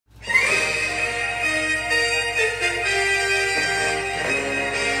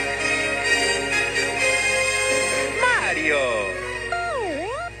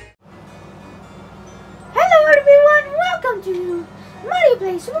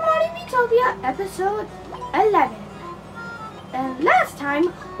Super Mario Miitopia episode 11. And last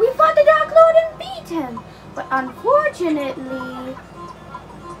time we fought the Dark Lord and beat him, but unfortunately the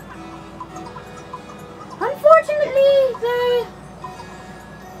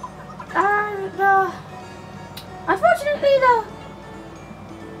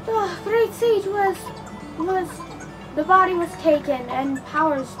Great Sage the body was taken and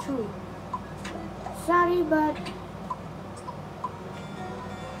powers too. Sorry, but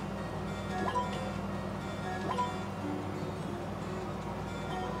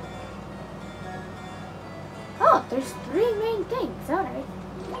oh, there's 3 main things. Alright.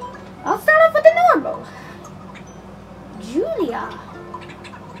 I'll start off with the normal. Julia.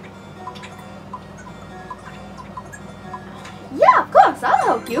 Yeah, of course, I'll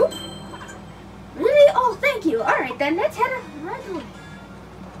help you. Really? Oh, thank you. Alright then, let's head right away.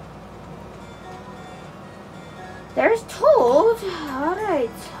 There's Toad.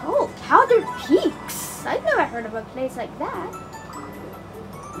 Alright. Oh, Powdered Peaks. I've never heard of a place like that.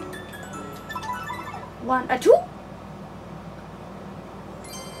 1, 2.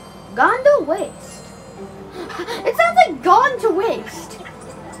 Gone to waste. It sounds like gone to waste.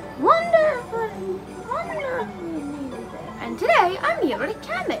 Wonderful. And today I'm here with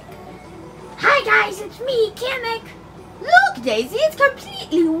Kamek. Hi guys, it's me, Kamek. Look, Daisy, it's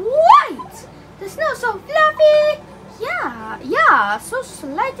completely white. The snow's so fluffy. Yeah, so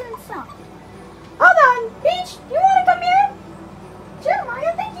slight and soft. Hold on, Peach, you want to come here? Sure,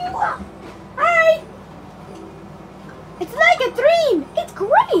 Mario, thank you. Hi. It's like a dream. It's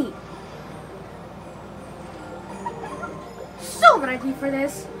great. So ready for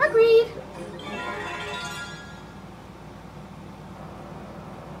this. Agreed.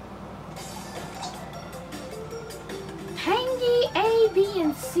 Tangy A, B,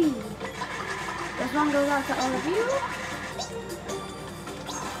 and C. This one goes out to all of you.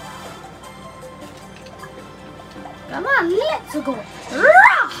 Come on, let's go.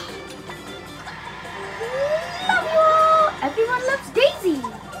 Rah! Love you all. Everyone loves Daisy.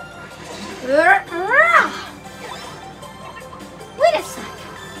 Rah! Wait a sec.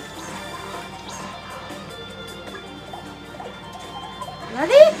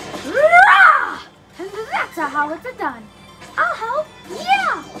 Ready? Rah! And that's how it's done. I'll help.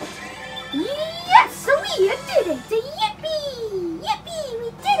 Yeah. Yes, we did it. Yippee! Yippee! We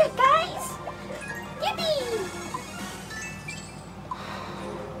did it, guys. Yippee!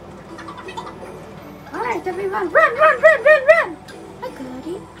 All right, everyone, run! I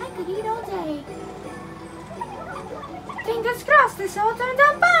could eat all day. Fingers crossed, this all turns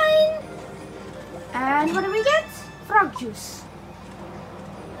out fine. And what do we get? Frog juice.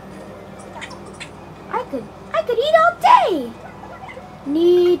 I could eat all day.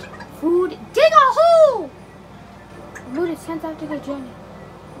 Need food. Dig a hole. Mood is sent out to the journey.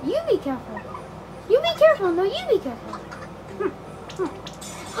 You be careful. You be careful. No, you be careful.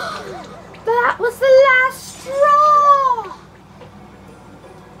 That was the last straw.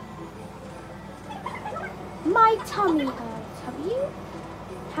 My tummy hurts.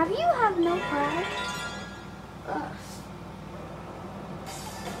 Have you had no pride? Ugh.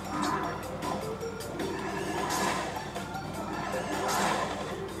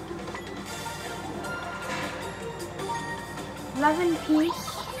 Love and peace.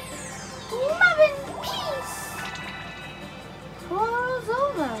 Love and peace. Twirls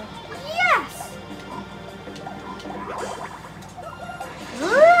over. Yes.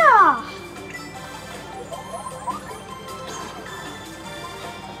 Rah!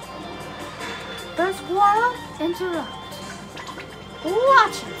 First while, interrupt.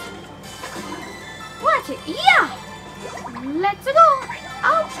 Watch it. Yeah. Let's go.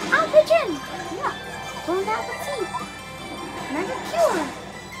 I'll pitch in. Yeah. Don't have a teeth. Mega cure.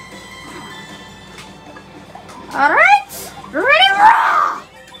 Alright. Ready, raw.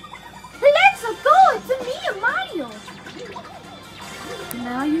 Let's go. It's me and Mario.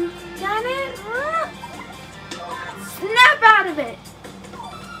 Now you've done it. Snap out of it.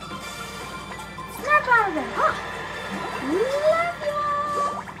 Huh? Love you.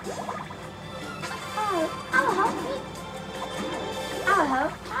 Oh,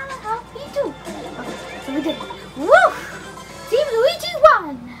 I'll help you too. Okay, so we did it. Woo! Team Luigi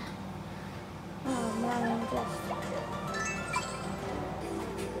won. Oh man,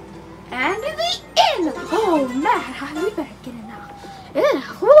 and in the end. Oh man, we better get in now.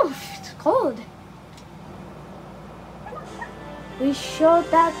 It's cold. We showed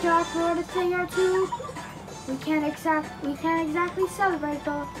that Dark Lord a thing or two. We can't exactly celebrate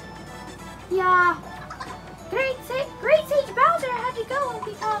though. Yeah. Great Sage Bowser had to go and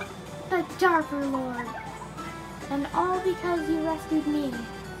become the Darker Lord. And all because you rescued me.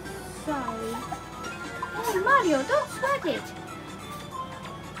 sorry. Hey, Mario, don't sweat it.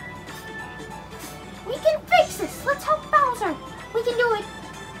 We can fix this. Let's help Bowser. We can do it.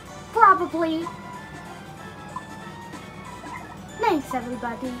 Probably. Thanks,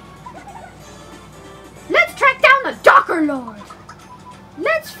 everybody. Let's track down the Docker Lord.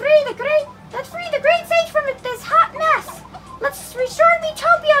 Let's free the great sage from this hot mess. Let's restore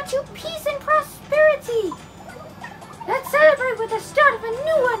Miitopia to peace and prosperity. Let's celebrate with the start of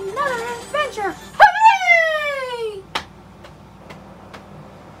another adventure. Hooray!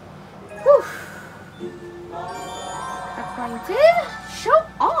 Whew. Acquainted, show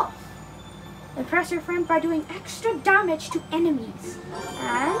off. Impress your friend by doing extra damage to enemies.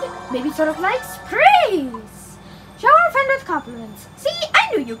 And maybe sort of like sprays. Show our friend with compliments. See, I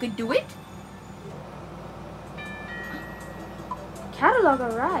knew you could do it. Catalog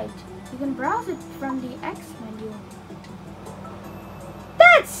arrived. You can browse it from the X menu.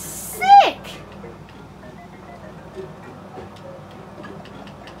 That's sick!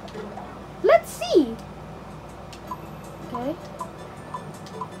 Let's see. Okay.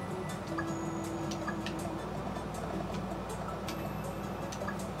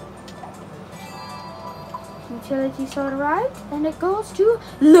 Utility sword arrived, and it goes to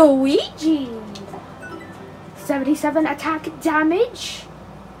Luigi. 77 attack damage.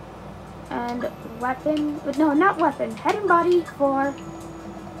 And weapon, no, not weapon, head and body for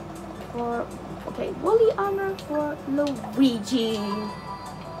okay, woolly armor for Luigi.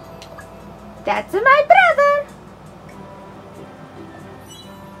 That's my brother.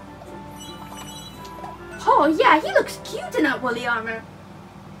 Oh yeah, he looks cute in that woolly armor.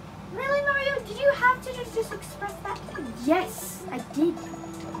 Really, Mario? Did you have to just express that? Yes, I did.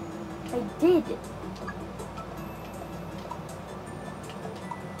 I did.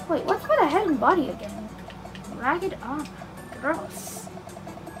 Wait, what's for the head and body again? Ragged armor. Gross.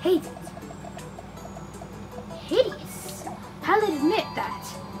 Hate it. Hideous. I'll admit that.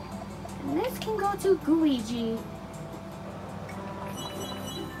 And this can go to Luigi.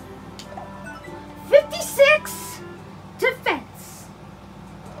 56 defense.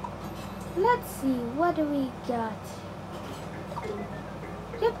 Let's see, what do we got?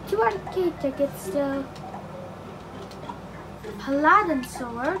 Yep, 2 arcade tickets still. Paladin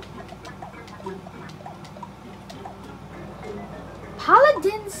sword.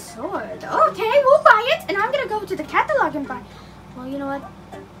 Paladin sword. Okay, we'll buy it. And I'm gonna go to the catalog and buy. Well, you know what,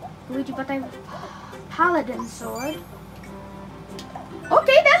 Luigi, but I Paladin sword.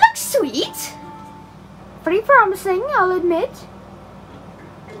 Okay, that looks sweet. Pretty promising, I'll admit.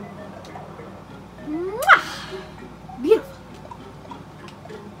 Mwah! Beautiful.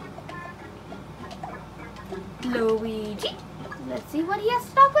 Luigi. Let's see what he has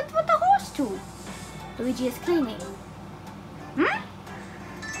to stop with the horse tool. Luigi is cleaning.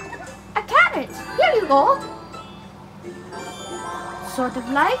 A carrot. Here you go. Sort of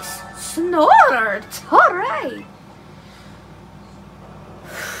likes snort. All right.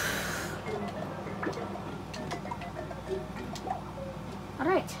 All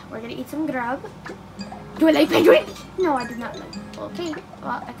right. We're gonna eat some grub. Do I like penguin? No, I do not like. Okay.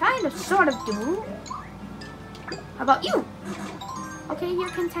 Well, I kind of, sort of do. How about you? Okay, you're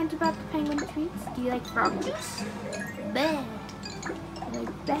content about the penguin treats. Do you like frog juice? Bleh. I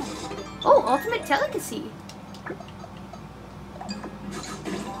like that. Oh, ultimate delicacy.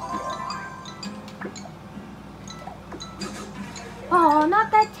 Oh, not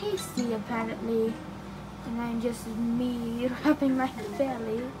that tasty, apparently. And I'm just me rubbing my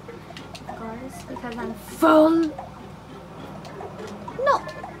belly. Of course, because I'm full.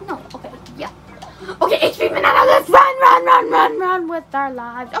 No, okay, yeah. Okay, HP banana, let's run with our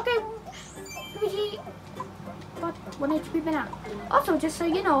lives. Okay, Luigi, but 1 HP banana. Also, just so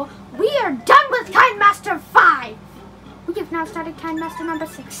you know, we are done with Kind Master 5. We have now started Kind Master number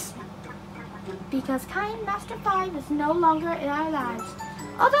 6. Because Kind Master 5 is no longer in our lives.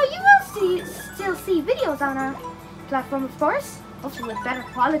 Although you will still see videos on our platform, of course. Also with better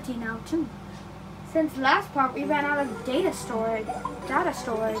quality now, too. Since last part, we ran out of data storage.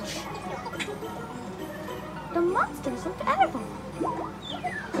 The monsters look edible.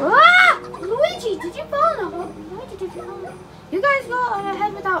 Ah! Luigi, did you fall in a hole? Luigi, did you fall? You guys go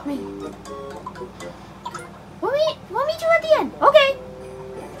ahead without me. We'll meet you at the end. Okay.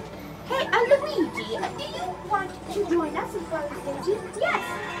 Hey, Luigi, do you want to join us as well as Daisy?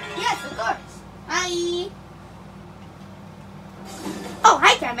 Yes, of course. Hi. Oh,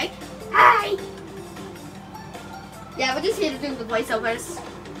 hi, Kamek. Hi. Yeah, we're just here to do the voiceovers.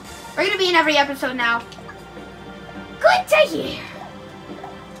 We're gonna be in every episode now. Good to hear.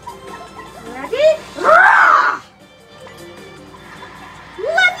 Ready? Love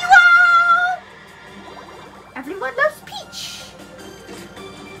you all!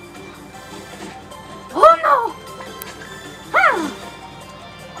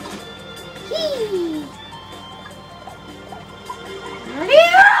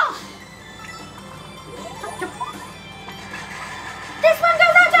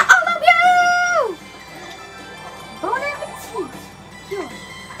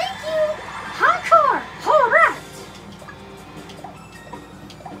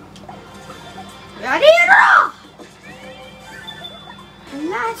 Ready and roll! And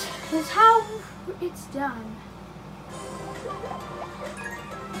that is how it's done.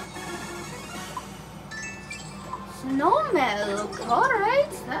 Snow milk,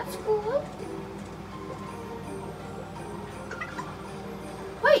 alright, that's cool.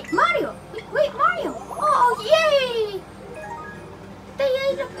 Wait, Mario! Wait, Mario! Oh, yay! We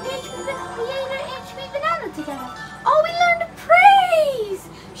ate an HP banana together. Oh, we learned praise!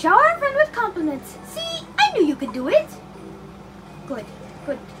 Shower our friend with compliments. See, I knew you could do it. Good,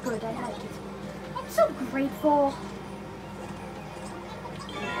 I like it. I'm so grateful.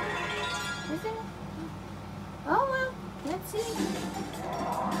 Is it? Oh well, let's see.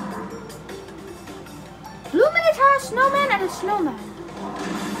 Blue Minotaur, snowman, and a snowman.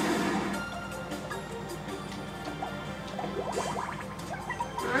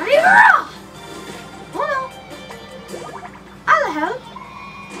 Oh no! How the hell?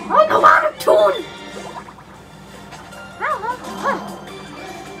 Oh no, out of tune!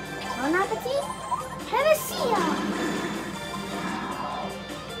 Bon appetit, Panacea!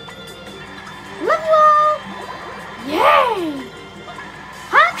 Love you all! Yay!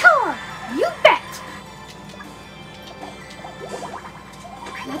 Encore! You bet!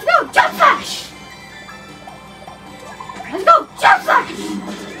 Let's go, Jump Flash! Let's go, Jump Flash!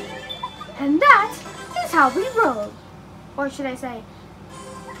 And that is how we roll. Or should I say,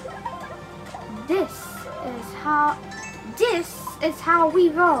 this is how we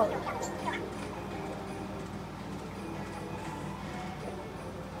roll.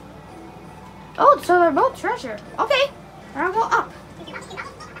 Oh, so they're both treasure. Okay, I'll go up.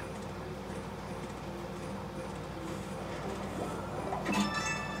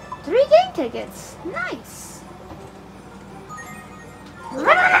 3 game tickets. Nice. Come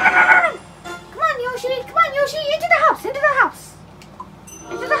on, Yoshi. Come on, Yoshi. Into the house. Into the house.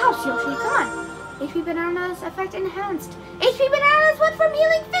 Into the house, Yoshi. Come on. HP Bananas effect enhanced. HP Bananas went from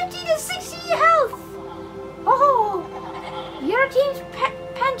healing 50 to 60 health. Oh, your team's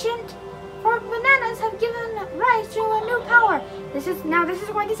penchant for bananas have given rise to a new power. This is going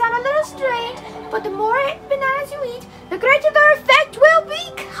to sound a little strange, but the more bananas you eat, the greater their effect will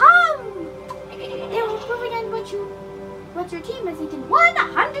become. They will prevent what your team has eaten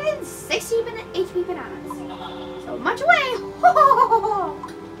 160 HP bananas. So much away.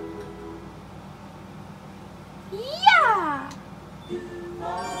 Yeah.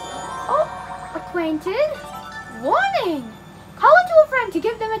 Oh, acquainted. Warning. Call into a friend to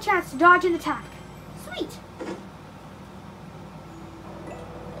give them a chance to dodge an attack. Sweet.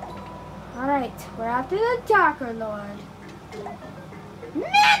 Alright, we're after the Darker Lord.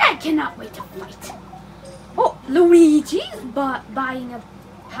 Man, I cannot wait to fight. Oh, Luigi's buying a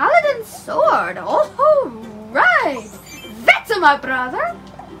paladin sword. Oh, right. That's my brother.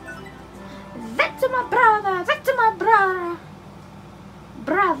 That's my brother. That's my brother.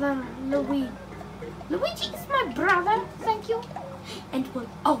 Brother Luigi. Luigi is my brother, thank you, and will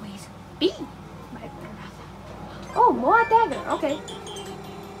always be my brother. Oh, more dagger, okay.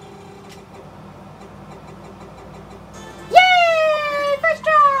 Yay! First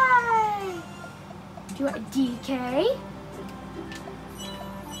try! Do a DK.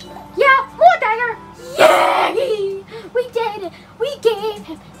 Yeah, more dagger! Yay! We did it! We gave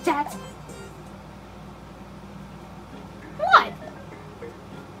him that. What?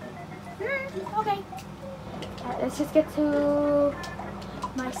 Okay. Let's just get to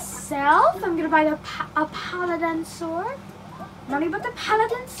myself. I'm gonna buy a paladin sword. Money but the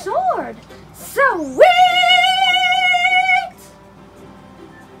paladin sword. Sweet!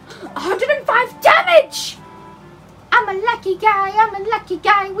 105 damage! I'm a lucky guy. I'm a lucky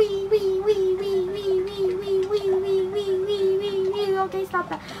guy. Wee. Okay, stop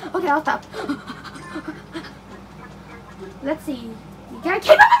that. Okay, I'll stop. Let's see. You gotta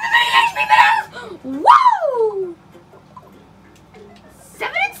keep up with the 30 HP bananas! Whoa!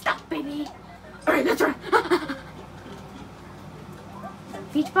 7 and stuff, baby. Alright, let's run.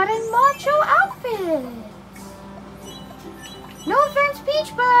 Peach Button Macho outfit. No offense,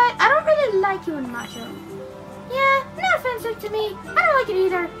 Peach, but I don't really like you in Macho. Yeah, not offensive to me. I don't like it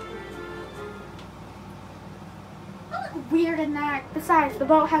either. I look weird in that. Besides, the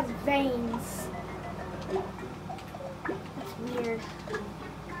boat has veins. That's weird.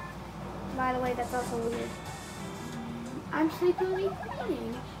 By the way, that's also weird. I'm sleepily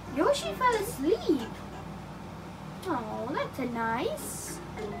cleaning. Yoshi fell asleep. Oh, that's a nice.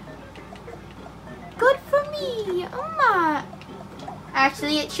 Good for me.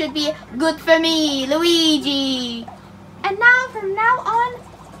 Actually, it should be good for me, Luigi. And now, from now on,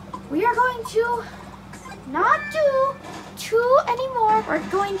 we are going to not do 2 anymore. We're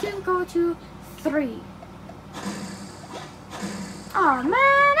going to go to 3. Oh man,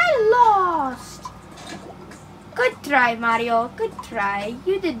 I lost. Good try, Mario. Good try.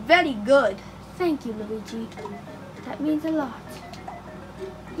 You did very good. Thank you, Luigi. That means a lot.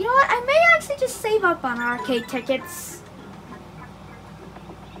 You know what? I may actually just save up on arcade tickets.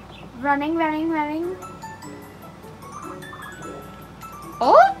 Running, running, running.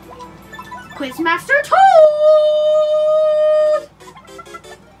 Oh! Quizmaster Toad!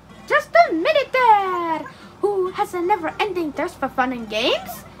 Just a minute there! Who has a never-ending thirst for fun and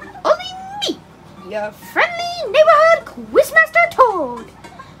games? Only me! Your friendly neighborhood Quizmaster Toad!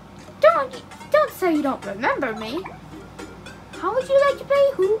 Don't say you don't remember me. How would you like to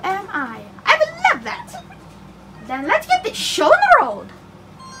play Who Am I? I would love that! Then let's get this show on the road!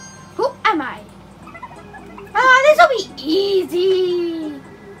 Who am I? This will be easy!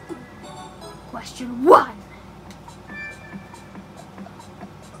 Question 1.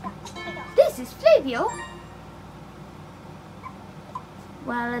 This is Flavio.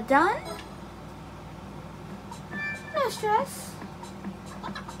 Well done. No stress.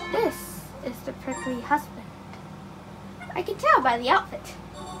 This is the prickly husband. I can tell by the outfit.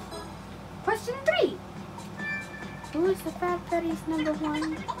 Question 3. Who is the Fat Freddy's number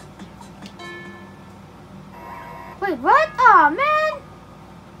 1? Wait, what? Aw, man!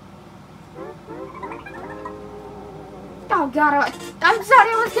 Oh god, I'm sorry,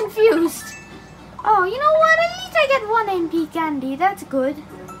 I was confused. Oh, you know what? At least I get 1 MP candy. That's good.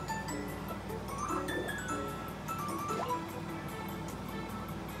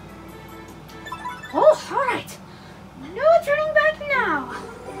 Oh, alright. No turning back now.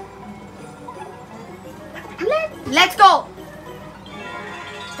 Let's go.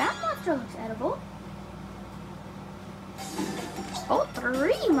 That monster looks edible. Oh,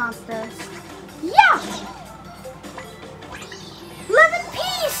 3 monsters. Yeah! 11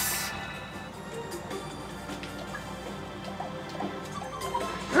 piece!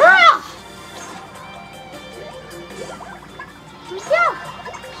 Rah! Yeah!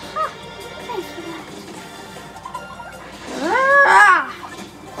 Ha! Thanks for that. Rah!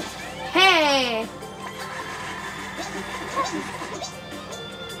 Hey!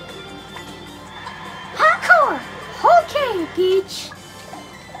 Hardcore! Okay, Peach.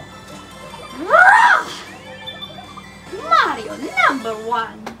 Rah! Mario number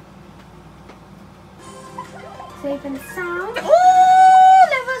 1. Safe and sound. Oh,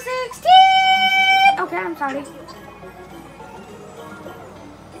 level 16. Okay, I'm sorry.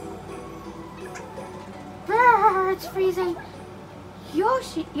 Brr, it's freezing.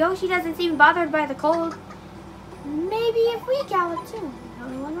 Yoshi doesn't seem bothered by the cold. Maybe if we gallop too.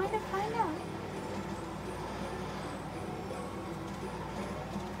 Only one way to find out.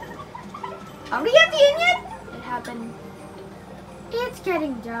 Are we at the end yet? It happened. It's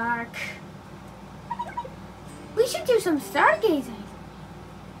getting dark. We should do some stargazing.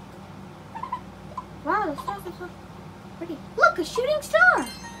 Wow, the stars are so pretty. Look, a shooting star.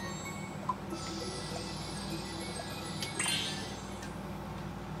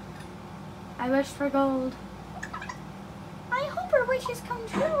 I wish for gold. I hope her wishes come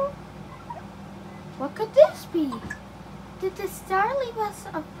true. What could this be? Did the star leave us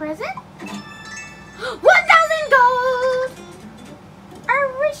a present? 1,000 gold!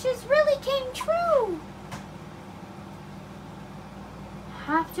 Our wishes really came true.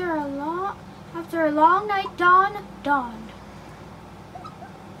 After a long night dawned.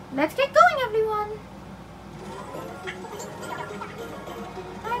 Let's get going, everyone.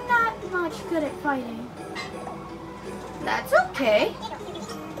 I'm not much good at fighting. That's okay.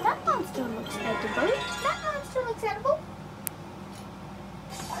 That monster looks edible. That monster looks edible.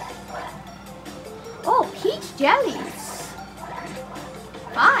 Oh, peach jellies.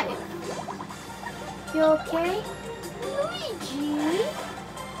 5. You okay? Luigi?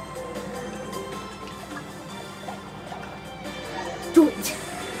 Do it.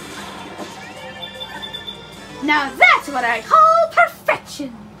 Now that's what I call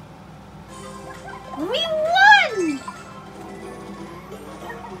perfection. We won!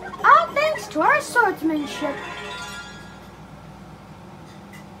 All thanks to our swordsmanship.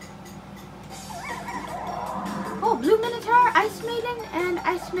 Oh, Blue Minotaur, Ice Maiden, and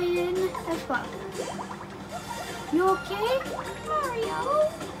Ice Maiden as well. You okay, Mario?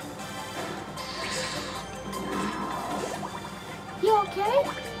 You okay?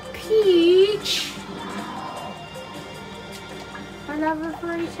 Peach. Our love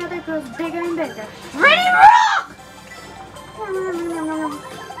for each other grows bigger and bigger. Ready, rock!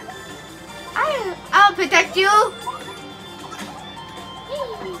 I'll protect you.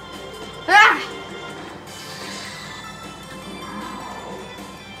 Ah!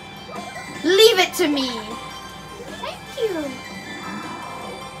 Leave it to me. Thank you.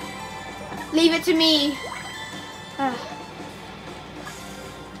 Leave it to me. I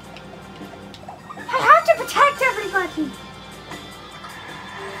have to protect everybody.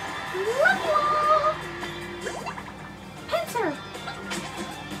 Love you all. Pincer.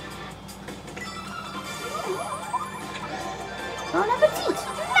 Bon appetit.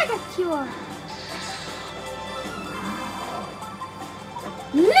 Mega cure.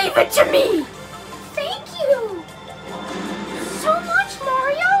 Leave it to me. Thank you. So much,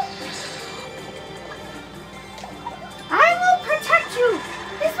 Mario. I will protect you.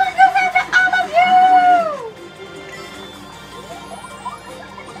 This one goes out to all of you.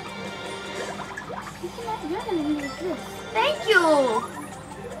 You're gonna need this. Thank you.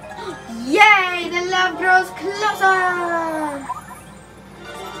 Yay! The love grows closer.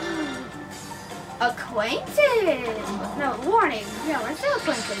 Acquainted. No, warning. Yeah, we're still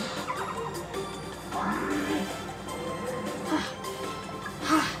acquainted.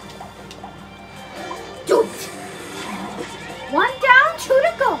 Do it. One down, two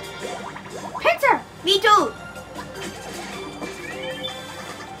to go. Pincer. Me too.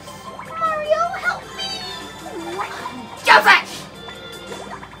 Mario, help me. Joseph.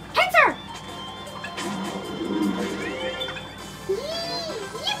 Pincer.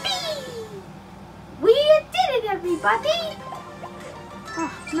 Yippee. We did it, everybody.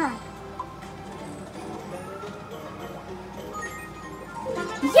 Oh, man.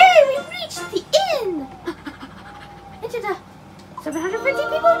 Yay, we reached the inn. Into the 750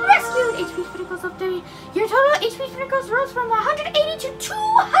 people rescued. HP criticals updated. Your total HP criticals rose from 180 to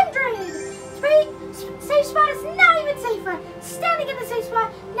 200. Safe spot is now even safer. Standing in the safe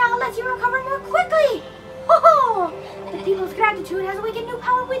spot now lets you recover more quickly. Oh, the people's gratitude has awakened new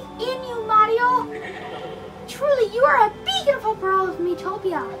power within you, Mario. Truly, you are a beacon of hope for all of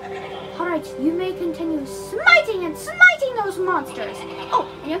Miitopia. Alright, you may continue smiting and smiting those monsters. Oh,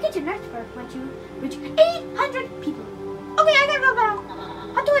 and you'll get your next perk once you reach 800 people. Okay, I gotta go now.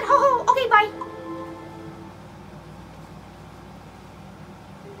 I'll do it. Ho ho. Okay, bye.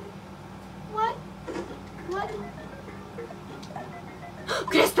 What? What?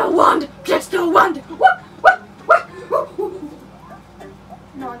 Crystal wand! Crystal wand! What?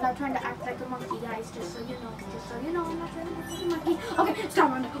 No, I'm not trying to act like a monkey, guys. Just so you know. Just so you know, I'm not trying to act like a monkey. Okay,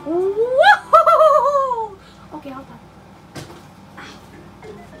 stop on. Whoa! Okay, hold on.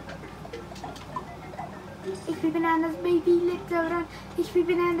 HP bananas, baby, let's run. HP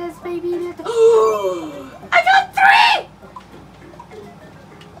bananas, baby, let's run. I got 3!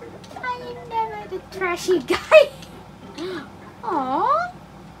 I am never the trashy guy. Aww.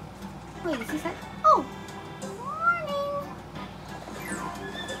 Wait, is this that? Oh. Morning.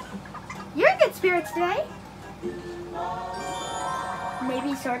 You're in good spirits today.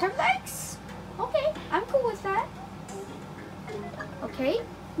 Maybe sort of likes. Okay, I'm cool with that. Okay,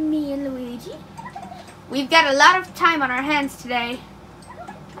 me and Luigi. We've got a lot of time on our hands today.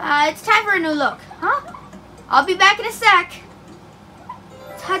 It's time for a new look, huh? I'll be back in a sec.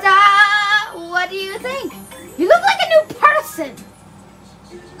 Ta-da! What do you think? You look like a new person.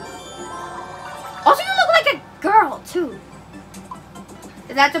 Also, you look like a girl, too.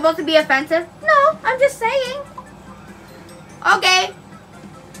 Is that supposed to be offensive? No, I'm just saying. Okay.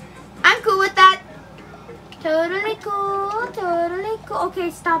 I'm cool with that. Totally cool, totally cool. Okay,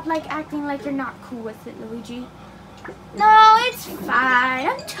 stop acting like you're not cool with it, Luigi. No, it's fine.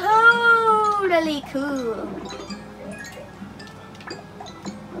 I'm totally cool.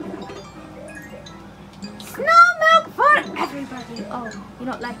 Snow milk for everybody. Oh, you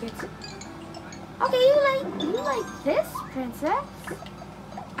don't like it. Okay, you like this, princess.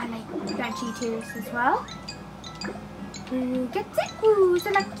 I like crunchy tears as well. Who gets it? Who's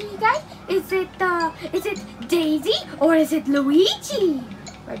the lucky guy? Is it Daisy or is it Luigi?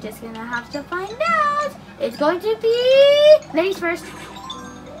 We're just gonna have to find out. It's going to be ladies first.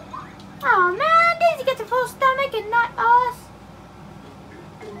 Oh man, Daisy gets a full stomach and not us.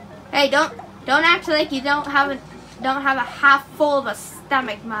 Hey, don't act like you don't have a half full of a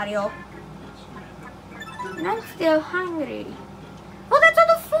stomach, Mario. And I'm still hungry. Well, that's all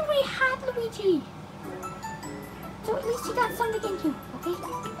the food we had, Luigi. So at least you got something in you, okay?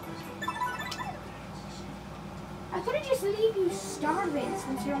 I couldn't just leave you starving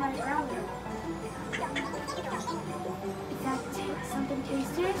since you're my brother. Is that something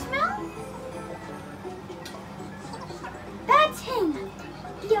tasty I smell? That's him!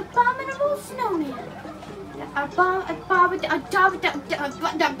 The abominable snowman.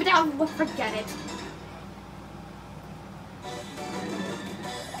 Forget it.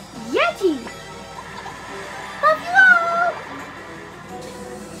 Yeti! Love you all!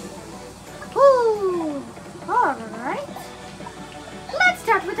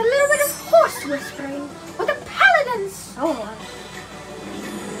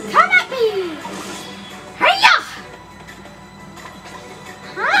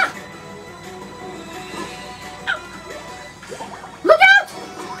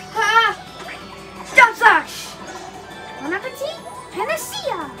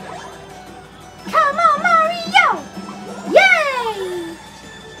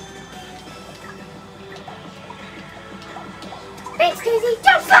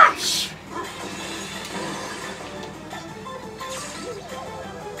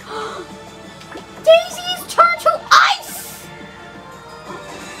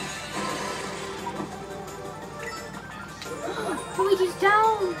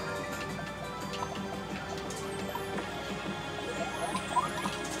 down.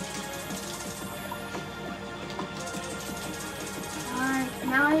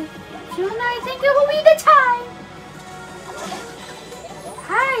 Alright, soon I think it will be the time.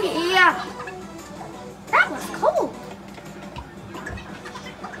 Hi, yeah. That was cold.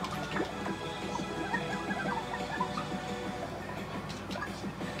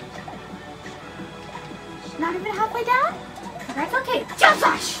 Not even halfway down? That's okay. Jump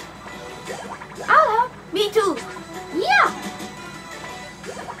slash! I'll help. Me too. Yeah!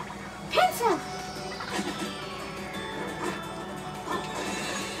 Pencil!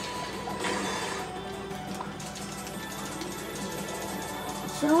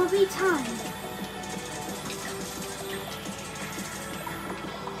 So it'll be time.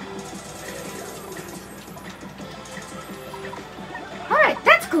 Alright,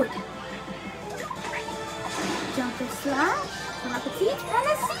 that's good. Jump and slash, bon appetit,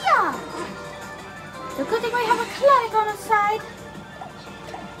 panacea! The good thing we have a clinic on the side.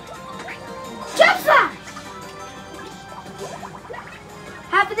 Jump slash!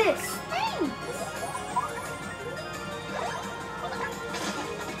 Have this. Thanks.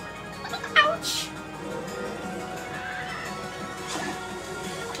 Ouch!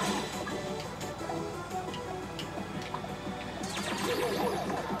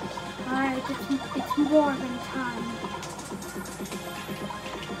 Alright, it's more than time.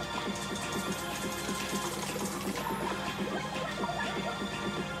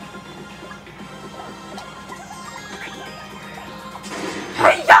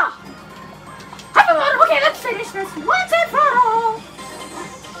 Hey-ya! Okay, let's finish this once and for all!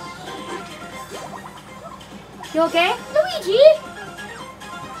 You okay, Luigi?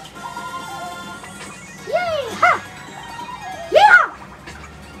 Yay! Ha! Yeah!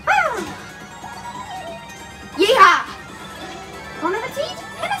 Yeehaw! Bon appetit,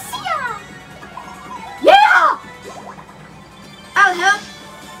 panacea! Yeah! I'll help.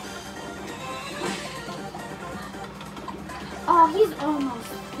 Oh, he's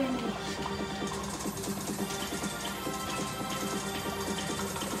almost finished.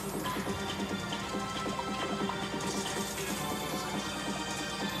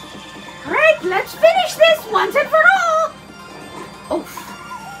 Alright, let's finish this once and for all! Oof.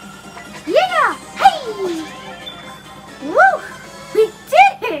 Yeah! Hey! Woo! We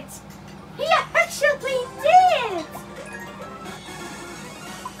did it! He actually did it!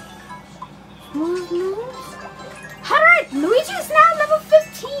 Move, moves. Alright, Luigi is now level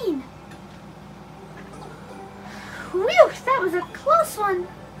 15. Whew, that was a close one.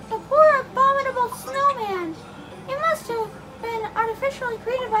 The poor abominable snowman. It must have been artificially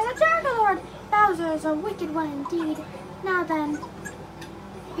created by the Dragon Lord. Bowser is a wicked one indeed. Now then,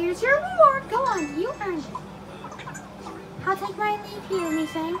 here's your reward. Go on, you earned it. I'll take my leave here,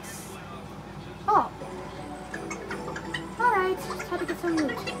 methinks. Oh. Alright, just had to get some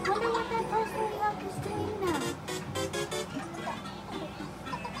loot. Wonder what that person we have is doing now.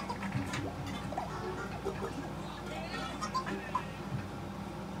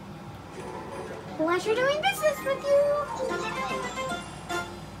 Pleasure doing business with you.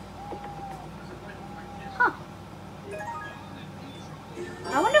 Huh.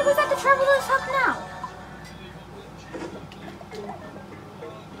 I wonder who's at the Traveler's Hub now.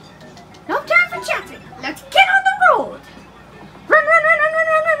 No time for chatting. Let's get on the road. Run, run, run, run, run,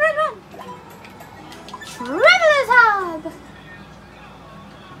 run, run, run, run. Traveler's Hub.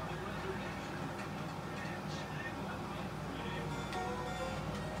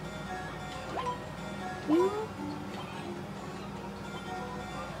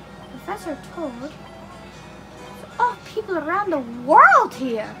 Professor Toad. Oh, people around the world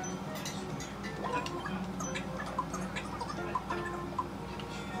here.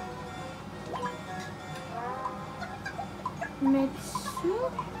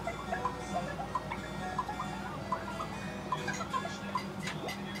 Mitsu?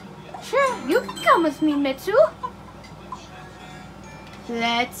 Sure, you can come with me, Mitsu.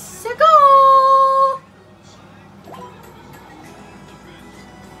 Let's go!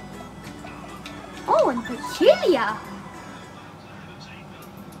 Oh, and Peculiar.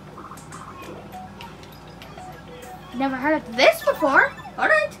 Never heard of this before.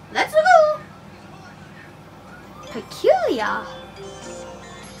 Alright, let's go. Peculiar.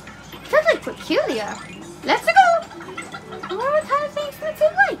 Sounds like Peculiar. Let's go. I wonder what kind of things Mitsu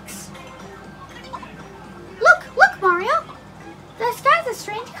likes. Look, Mario. The sky's a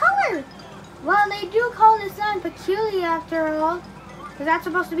strange color. Well, they do call the sun peculiar after all. Is that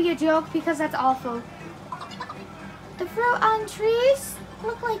supposed to be a joke? Because that's awful. The fruit on trees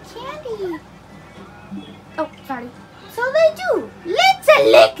look like candy. Oh, sorry. So they do. Let's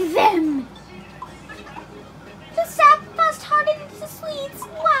lick them. The sap must harden into the sweets.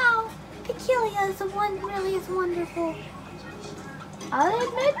 Wow. Tequila is really is wonderful. I'll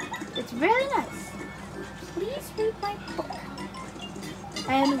admit, it's really nice. Please read my book.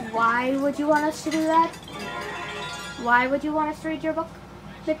 And why would you want us to do that? Why would you want us to read your book,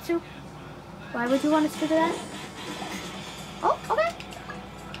 Mitsu? Why would you want us to do that? Oh, okay.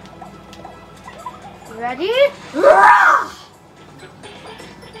 Ready? Ah!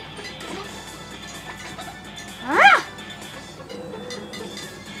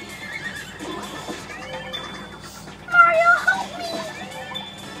 Mario, help me!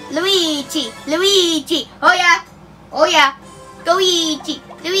 Luigi! Oh yeah! Oh yeah! Luigi!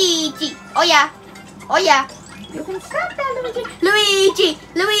 Oh yeah! Oh yeah! You can stop that, Luigi!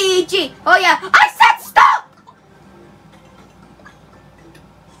 Oh yeah! I said stop!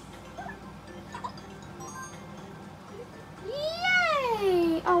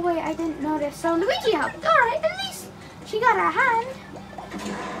 Yay! Oh wait, I didn't notice. So Luigi helped. Alright, at least she got her hand.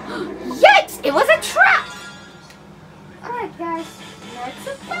 Yikes! It was a trap! Alright guys, let's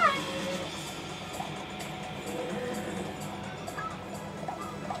have fun.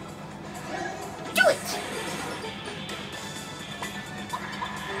 Do it!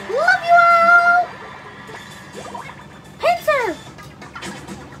 Love you all! Pincer!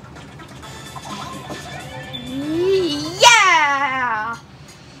 Yeah!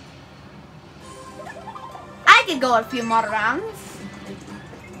 I could go a few more rounds.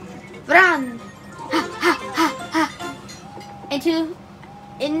 Run! Ha, ha, ha, ha.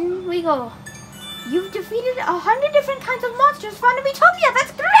 In we go. You've defeated 100 different kinds of monsters found in Miitopia.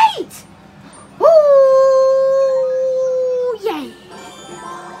 That's great! Woo! Yay!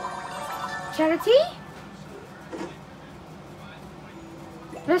 Charity?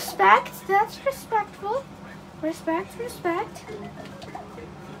 Respect, that's respectful. Respect.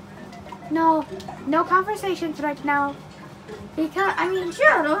 No conversations right now. Because, I mean,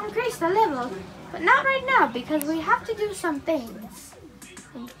 sure, it'll increase the level. But not right now, because we have to do some things.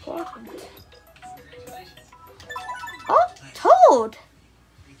 Important. Oh, Toad!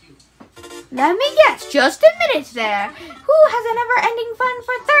 Let me guess, just a minute there. Who has a never-ending fun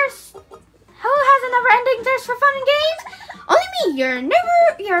for thirst? Who has a never-ending thirst for fun and games? Only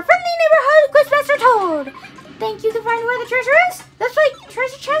me, your friendly neighborhood Quizmaster Toad. Think you can find where the treasure is? Let's play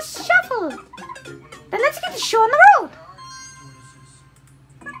Treasure Chest Shuffle. Then let's get the show on the road.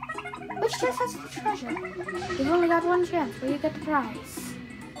 Which chest has the treasure? You've only got one chance. Will you get the prize?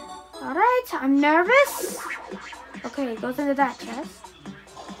 Alright, I'm nervous. Okay, it goes into that chest.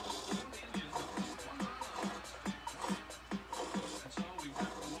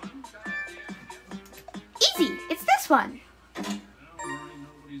 Easy, it's this one.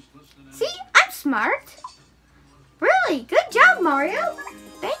 See, I'm smart. Really, good job, Mario.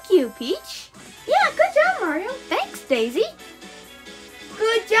 Thank you, Peach. Yeah, good job, Mario. Thanks, Daisy.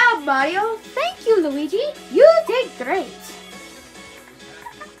 Good job, Mario. Thank you, Luigi. You did great.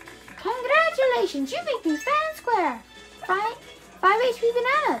 Congratulations, you beat me fair and square. 5 HP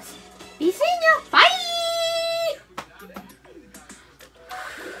bananas. Be seeing ya. Bye.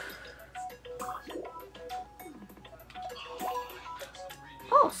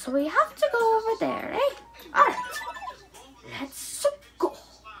 Oh, so we have to go over there, eh? Alright. Let's go.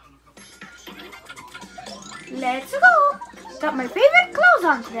 Let's go. Got my favorite clothes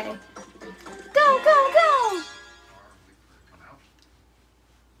on today. Go, go, go.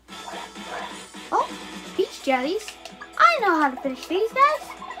 Oh, peach jellies. I know how to finish these guys.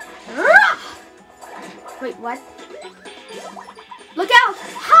 Rah! Wait, what? Look out!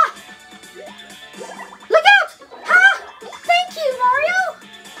 Ha! Look out! Ha! Thank you, Mario!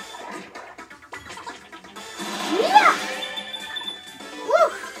 Yeah! Woo!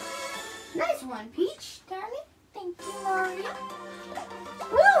 Nice one, Peach, darling. Thank you, Mario.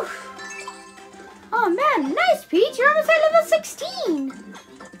 Woo! Oh man, nice, Peach. You're almost at level 16.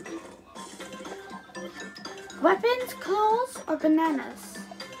 Weapons, clothes, or bananas?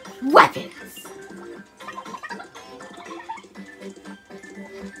 Weapons!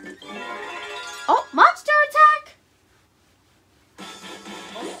 Oh, monster attack!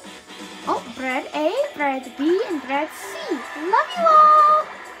 Oh, bread A, bread B, and bread C. Love you all!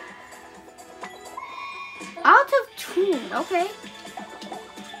 Out of tune, okay.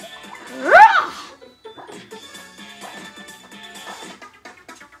 Rah!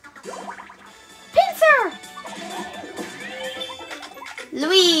 Pincer!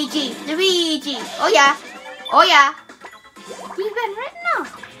 Luigi! Oh yeah! You've been written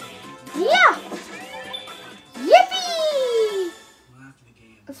off. Yeah! Yippee!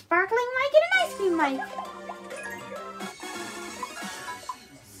 A sparkling mic and an ice cream mic.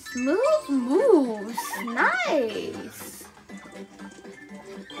 Smooth moves. Nice.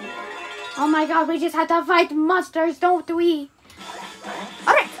 Oh my god, we just had to fight monsters, don't we?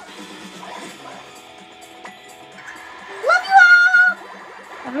 Alright. Love you all!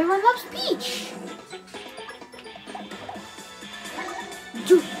 Everyone loves Peach.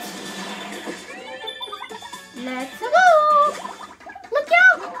 Juice. Let's go. Look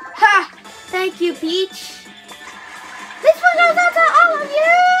out. Ha! Thank you, Peach. This one goes out to all of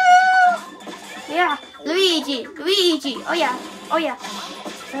you! Yeah, Luigi. Oh yeah.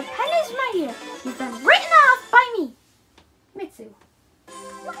 The pen is mightier. You've been written off by me. Mitsu.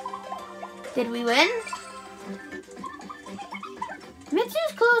 Did we win?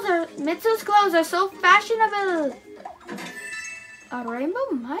 Mitsu's clothes are so fashionable. A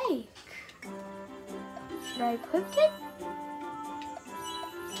rainbow mic. Should I equip it?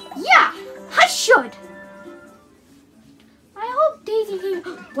 Yeah, I should. I hope Daisy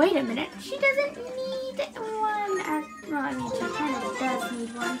can... Wait a minute. She doesn't need one. Well, I mean, she kind of does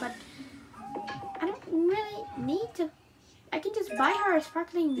need one, but I don't really need to. I can just buy her a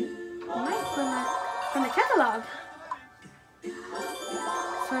sparkling mic from the catalog.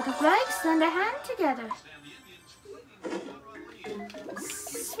 Sort of like send a hand together.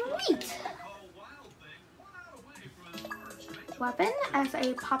 Sweet. Weapon as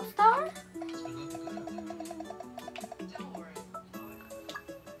a pop star.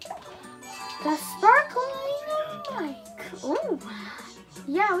 The sparkling mic. Ooh.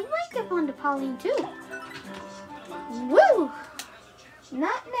 Yeah, we might give one to Pauline too. Woo!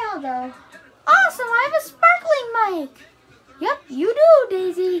 Not now though. Awesome, I have a sparkling mic. Yep, you do,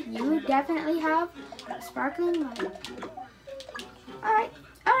 Daisy. You definitely have a sparkling mic. Alright,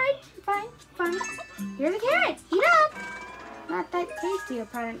 fine. Here's a carrot. Eat up. Not that tasty,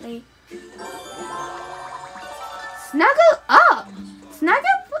 apparently. Snuggle up. Snug it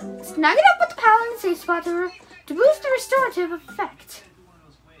up with the pal in the safe spot to boost the restorative effect.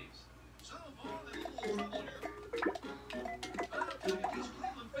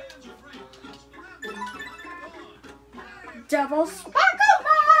 Double sparkle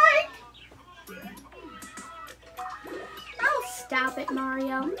mic! Oh, stop it,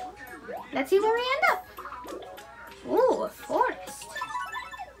 Mario. Let's see where we end up. Ooh, a forest.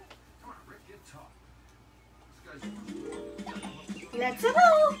 Let's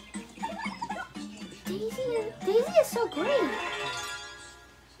go. Daisy is so great.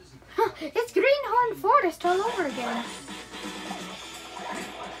 Huh, it's Greenhorn Forest all over again.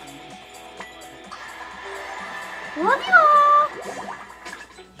 Love you all.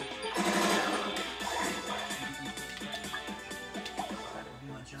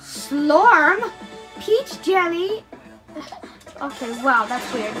 Slorm, peach jelly. Okay, wow,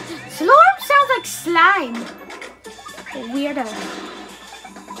 that's weird. Slorm sounds like slime. Weirdo.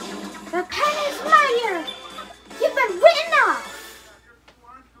 The pen is mightier. You've been written off.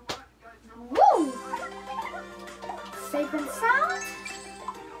 Woo! Safe and sound.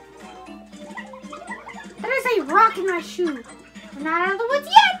 There's a rock in my shoe. We're not out of the woods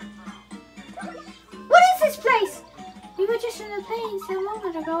yet. What is this place? We were just in the plains a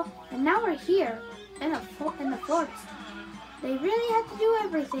moment ago, and now we're here in the forest. They really had to do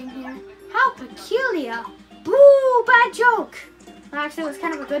everything here. How peculiar. Boo! Bad joke. Well, actually, it was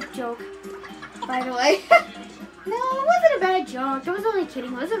kind of a good joke, by the way. No, it wasn't a bad joke. I was only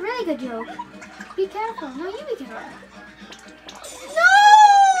kidding. It was a really good joke. Be careful. No, you be careful.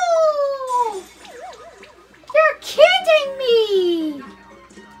 No! You're kidding me!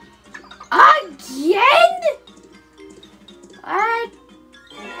 Again? Alright.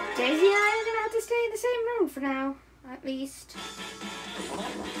 Daisy and I are going to have to stay in the same room for now. At least.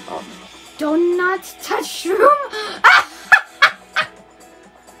 Oh. Do not touch room.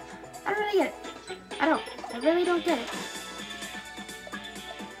 I don't really get it. I really don't get it.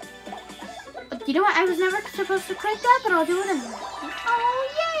 But you know what? I was never supposed to click that, but I'll do it anyway. Oh,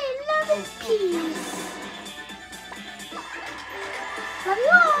 yay! Love and peace. Love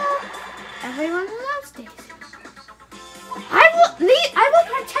you all. Everyone loves Daisy. I will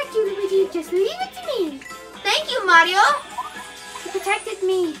protect you, Luigi. Just leave it to me. Thank you, Mario. You protected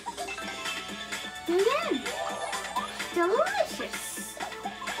me. Again. Delicious.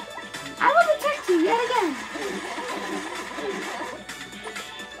 I will protect you yet again.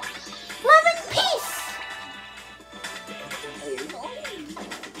 Love and peace.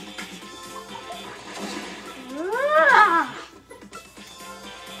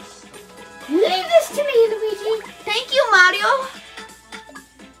 Leave this to me, Luigi. Thank you, Mario.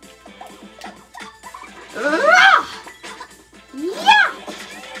 Yeah.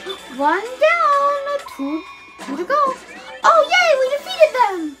 One down, two to go. Oh yay, we defeated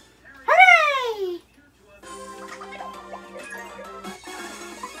them! Hooray!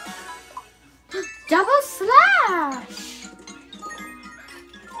 Double slash!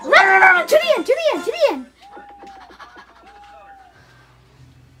 Run, to the end, to the end, to the end!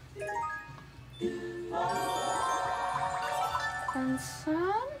 And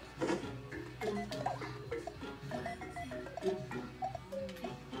son.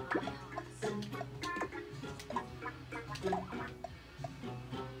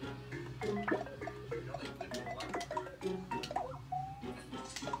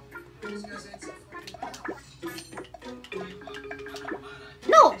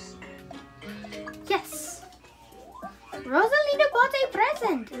 No! Yes! Rosalina got a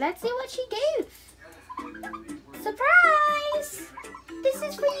present. Let's see what she gave. Surprise! This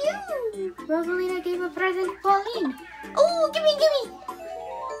is for you. Rosalina gave a present to Pauline. Oh, gimme, gimme!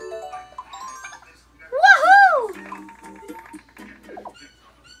 Woohoo!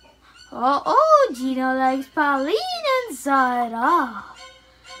 Oh, Gino likes Pauline inside.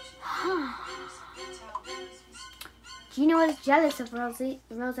 Gino is jealous of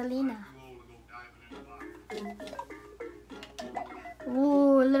Rosalina.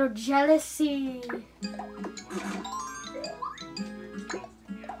 Ooh, a little jealousy.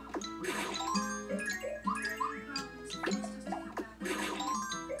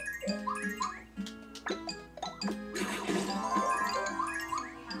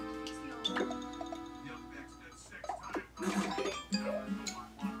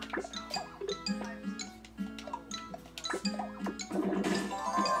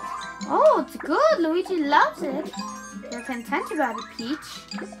 Oh, it's good. Luigi loves it. You're content about it, Peach.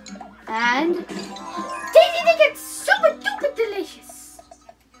 And Daisy think it's super duper delicious.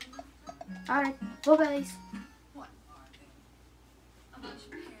 Alright, go bellies.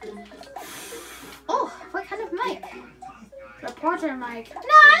 Oh, what kind of mic? Reporter mic. No,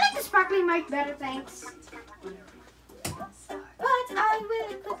 I like the sparkly mic better, thanks. But I will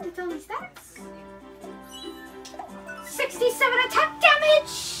equip the Tony stats. 67 attack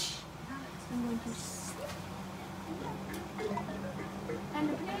damage! I'm going to sleep and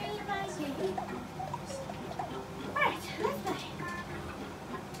play my game. Alright, let's play.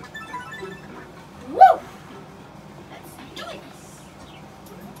 Woo! Let's do this.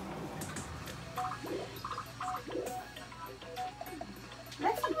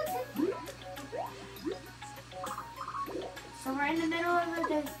 Let's see what's in here. So we're in the middle of the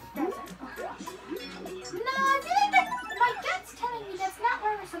desert. No, I feel like my gut's telling me that's not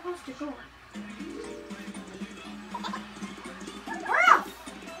where we're supposed to go. We're off!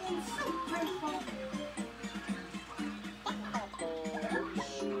 I'm so grateful.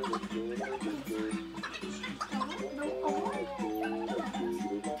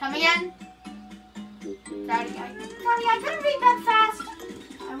 Come again? Sorry, I couldn't read that fast.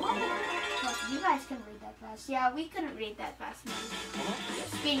 I wonder. Look, you guys couldn't read that fast. Yeah, we couldn't read that fast.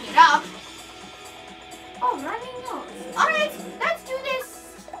 Just speeding it up. Oh, running nose. Alright, let's do this.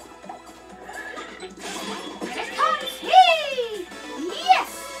 Here it comes. Hey! Yes!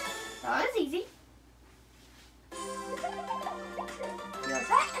 That was easy. You're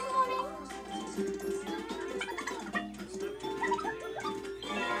back in the morning.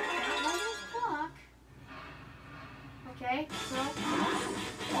 Clock. Okay, so.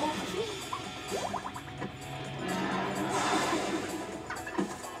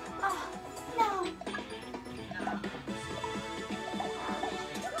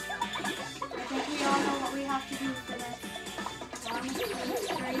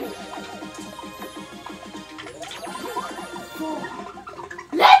 Oh,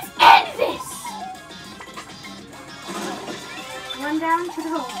 let's end this! Run down to the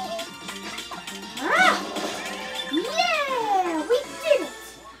hole. Ah! Yeah! We did it!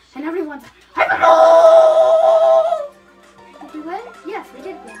 And everyone's like, did we win? Yes, we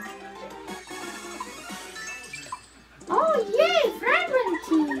did win. Oh, yay!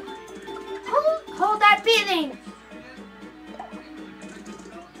 Fragranty! Hold that feeling!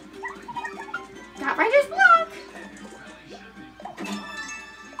 Got Rider's block!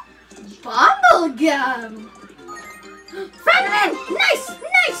 Bubblegum! Fragment! Nice!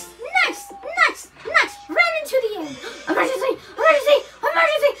 Nice! Nice! Nice! Nice! Ran into the end! Emergency! Emergency!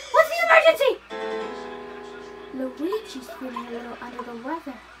 Emergency! What's the emergency? Luigi's feeling a little under the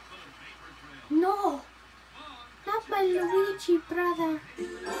weather. No! Not my Luigi brother.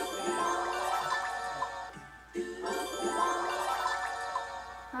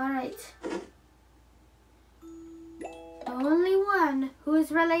 Alright. The only one who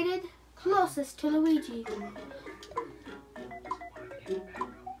is related closest to Luigi.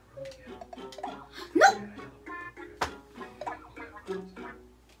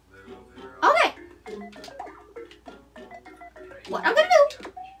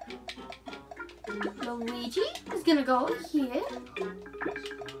 gonna go here.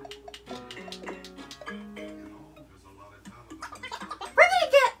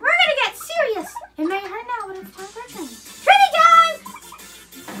 We're gonna get serious. It may hurt now, but it's time for a training. Training time!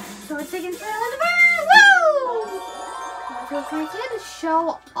 So we're taking through the bird. Woo! Feel free to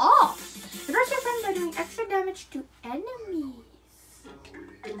show off. Address your friend by doing extra damage to enemies.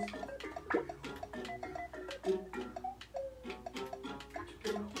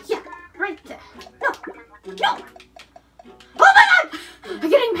 Yeah, right there. No! No! Oh my god! I'm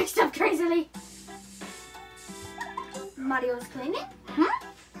getting mixed up crazily. Mario's cleaning.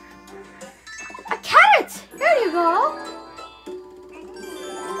 A carrot! There you go.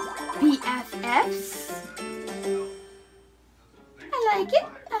 BFFs. I like it.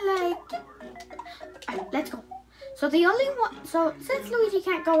 I like it. Alright, let's go. So the only one, since Luigi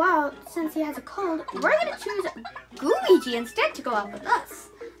can't go out, since he has a cold, we're gonna choose Gooigi instead to go out with us.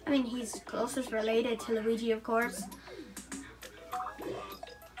 I mean, he's closest related to Luigi, of course.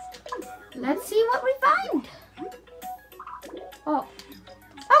 Let's see what we find. Oh,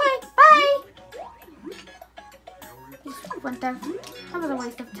 okay, bye. Just went there. That was a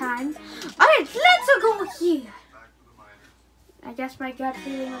waste of time. Alright, let's go here. I guess my gut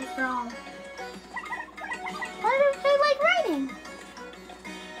feeling was wrong. Why don't they like writing?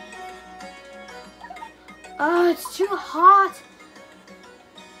 Oh, it's too hot.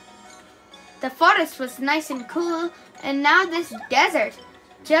 The forest was nice and cool, and now this desert.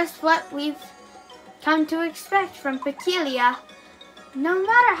 Just what we've come to expect from Peculiar. No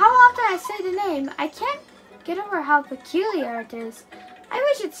matter how often I say the name, I can't get over how peculiar it is. I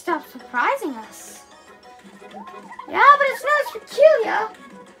wish it'd stop surprising us. Yeah, but it's not as peculiar.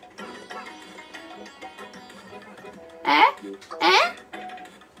 Eh? Eh?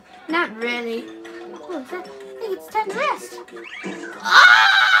 Not really. Oh, I think it's time to rest.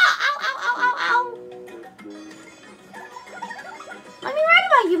 Ah! Ow, ow, ow, ow, ow. Let me write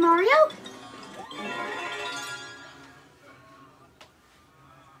about you, Mario.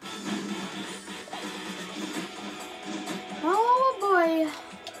 Oh boy.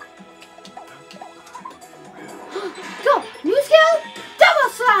 Go! New skill! Double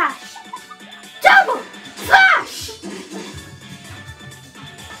slash! Double slash!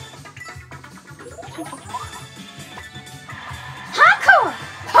 Hardcore!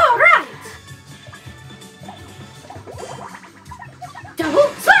 Alright! Double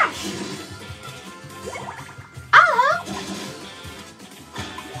slash! I'll help!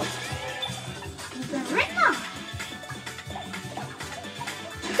 Right now!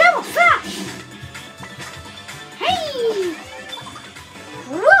 Double slash! Hey!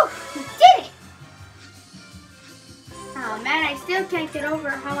 Woo! We did it! Oh man, I still can't get over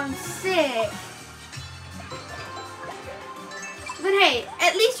how I'm sick. But hey,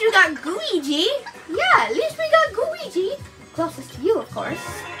 at least you got Gooigi. Yeah, at least we got Gooigi. Closest to you, of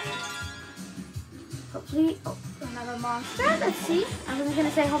course. Hopefully, oh, another monster. Let's see. I was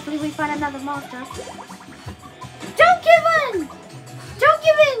gonna say hopefully we find another monster. Don't give in! Don't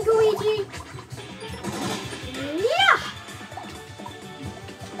give in, Gooigi! Yeah!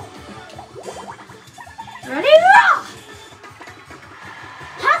 Ready, raw!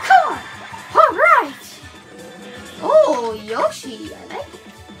 Hardcore! Alright! Oh, Yoshi, I like it.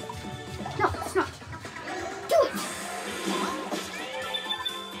 No, it's not. Do it!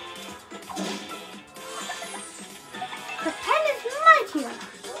 The pen is mightier.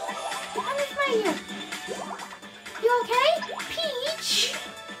 The pen is mightier. You okay? Peach?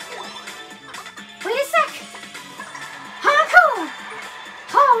 Wait a sec. Hardcore!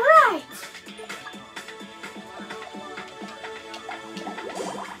 Alright!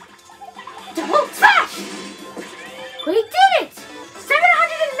 Double slash! We did it!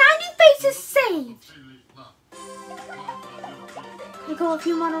 790 faces saved! Okay, go a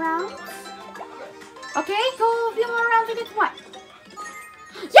few more rounds. Okay, go a few more rounds to get to what?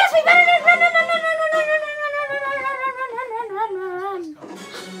 Yes, we better run, run, run, run, run, run, run, run, run, run, run, run, run, run, run.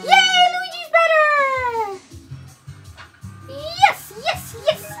 Yay, Luigi's better! Yes, yes,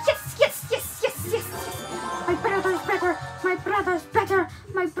 yes, yes, yes, yes, yes, yes, yes. My brother's better, my brother's better,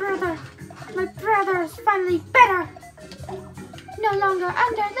 my brother's finally better. No longer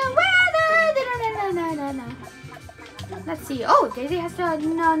under the weather. Let's see. Oh, Daisy has to.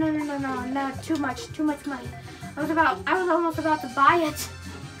 No, too much money. I was almost about to buy it.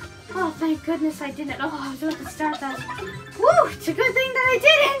 Oh, thank goodness I didn't. Oh, I was about to start that. Woo! It's a good thing that I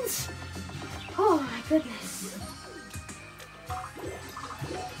didn't. Oh my goodness.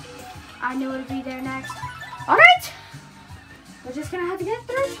 I knew it would be there next. All right. We're just gonna have to get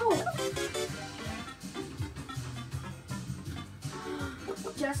through it.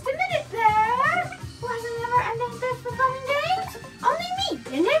 Just a minute there. was a never-ending thirst for fun and games? Only me,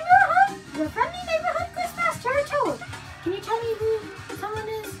 your friendly neighborhood quizmaster Toad. Can you tell me who someone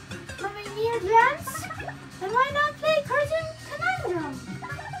is from a near glance? Then why not play Cartoon Conundrum?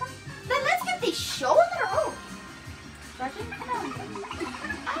 Then let's get this show on the road. Cartoon Conundrum.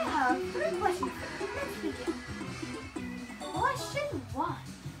 I have 3 questions for you. Let's begin. Question 1.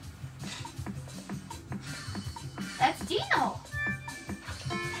 That's Dino.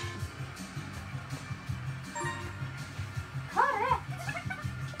 Correct.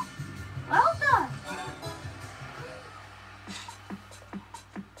 Well done.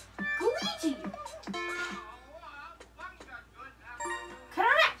 Luigi.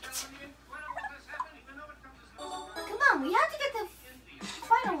 Correct. Come on, we have to get the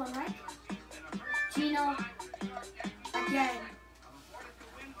final one, right? Gino. Again.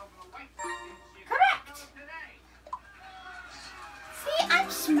 Correct. See, I'm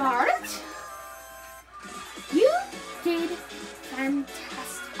smart. You did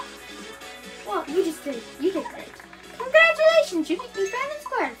fantastic. Well, you did great. Congratulations, you beat me fair and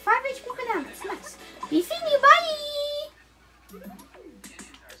square. 5 HP bananas, nice. Be seeing you, bye!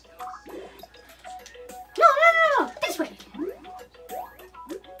 No, this way.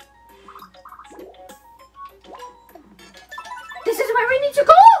 This is where we need to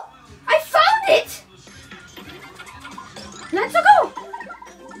go! I found it! Let's go!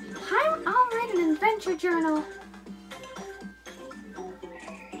 I'll write an adventure journal.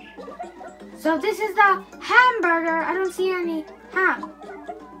 So this is the hamburger. I don't see any ham.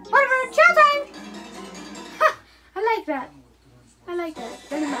 Whatever, chow time! Ha! I like that. I like that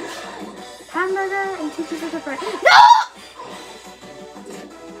very much. Hamburger and 2 pieces of bread. No!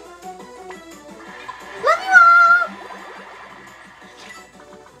 Love you all!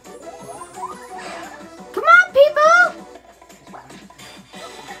 Come on, people!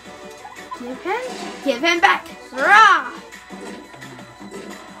 Give him back. Rah!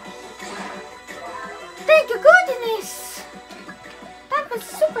 Thank you goodness! That was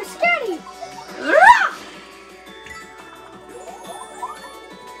super scary! Rah!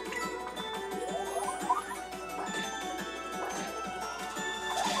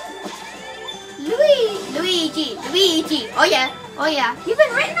 Luigi! Oh yeah, you've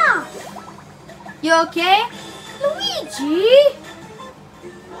been written off! You okay? Luigi!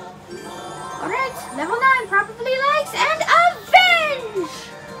 Alright, level 9 probably likes and avenge!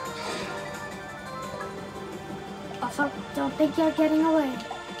 Also, don't think you're getting away,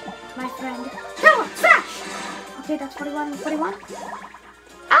 my friend. Come on, smash! Okay, that's 41 and 41.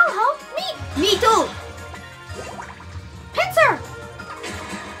 I'll help me! Me too! Pincer!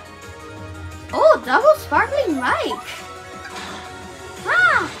 Oh, double sparkling mic!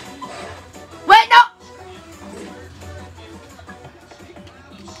 Ah! Wait, no!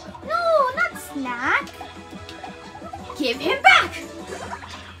 No, not snack! Give him back!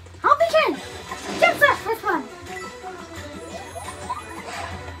 I'll begin! Jump slash, first one!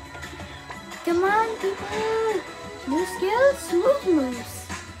 Come on, people! New skills, smooth moves.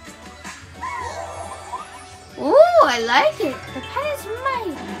 Oh, I like it! The pen is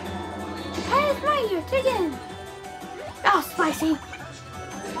mine! The pen is mine here, dig in! Oh, spicy!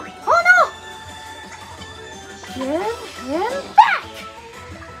 Oh no! Give him back!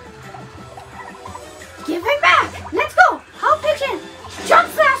 Give him back! Let's go! I'll pitch in! Jump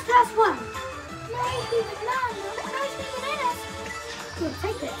slash plus 1! Nice, bananas! Here,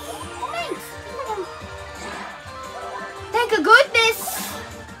 take this. Thanks! Thank goodness!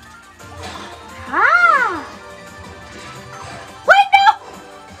 Ah! Wait, no!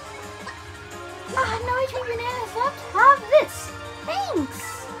 Ah, no HP bananas left. Have this. Thanks!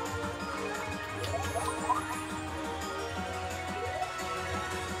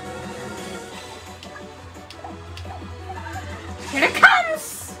 Here it comes!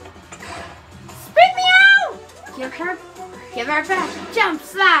 Spit me out! Give her back. Jump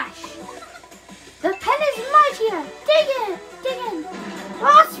slash! The pen is mud here. Dig in.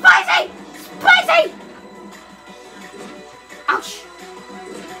 Oh, spicy! Spicy! Ouch!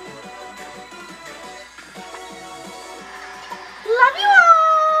 Love you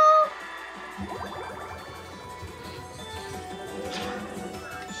all!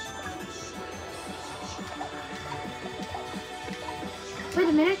 Wait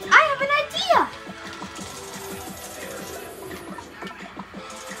a minute, I have an idea!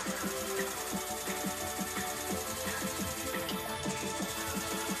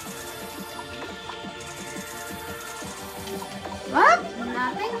 Well,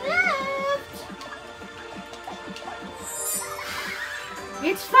 nothing left.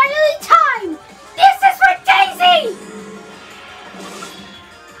 It's finally time! This is for Daisy!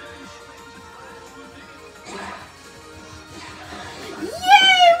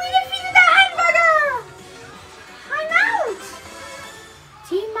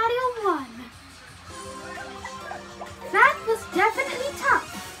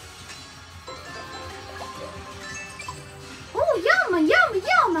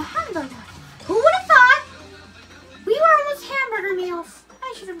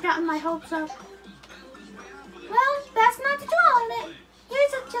 hopes are. Well, that's not the draw on it.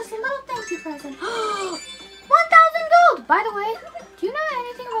 Here's just a little thank you present. 1,000 gold! By the way, do you know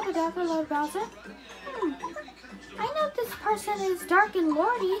anything about the Darker Lord Bowser? I know this person is dark and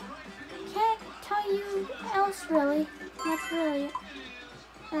lordy. Can't tell you else really. That's really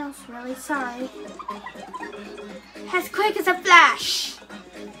else really. Sorry. As quick as a flash.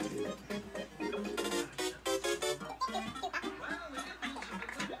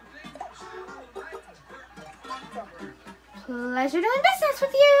 Pleasure doing business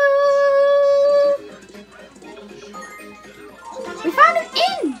with you. We found an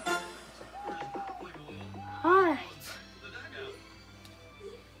inn. All right.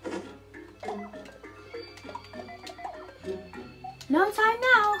 No time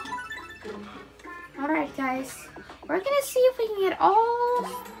now. Alright guys, we're gonna see if we can get all,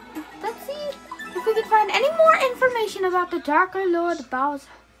 let's see if we can find any more information about the Darker Lord Bowser.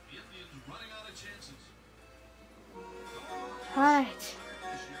 Alright,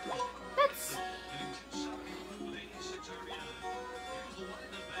 let's see.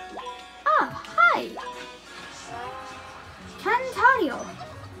 Ah, hi. Cantario.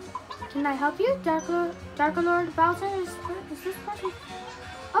 Can I help you? Darker Lord Bowser is this person?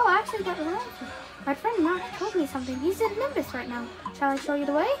 Oh, I actually got the right. My friend Mark told me something. He's in Nimbus right now. Shall I show you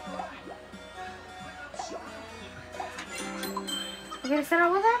the way? We're gonna start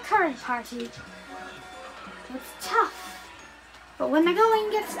out with our current party. It's tough, but when the going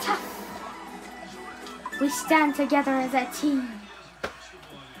gets tough, we stand together as a team.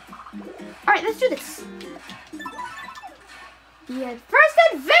 All right, let's do this. The first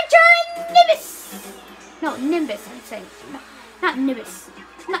adventure in Nimbus. No, Nimbus, I'm saying. No, not Nimbus.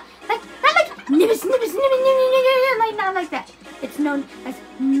 Not like Nimbus, like not like that. It's known as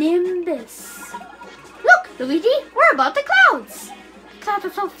Nimbus. Look, Luigi, we're above the clouds. Clouds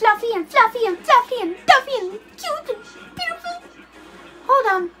are so fluffy and fluffy and fluffy and duffy and cute and beautiful. Hold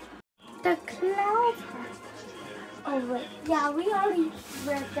on. The clouds are... Oh, wait. Yeah, we already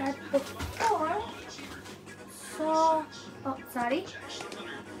read that before. So... Oh, sorry.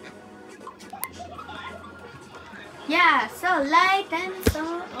 Yeah, so light and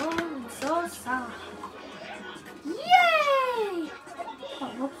so so soft. Yay! Oh,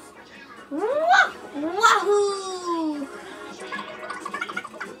 whoops. Wahoo!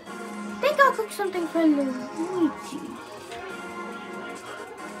 Think I'll cook something for Luigi.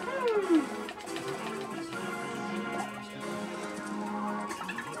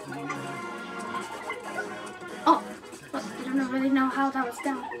 Oh, well, I don't really know how that was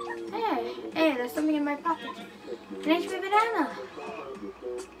done. Hey, there's something in my pocket. An HP banana.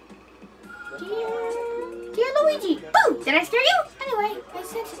 Dear Luigi. Boo! Did I scare you? Anyway, I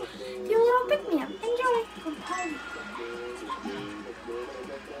sent you a little pick-me-up. Enjoy. Goodbye.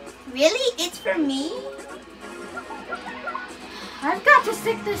 Really? It's for me? I've got to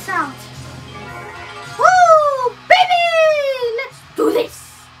stick this out. Woo! Baby! Let's do this!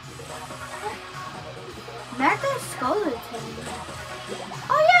 Marco Skeleton.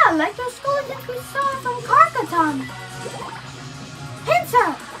 Oh yeah, like those skeletons we saw from Carcaton.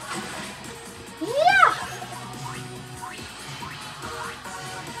 Pincer! Yeah!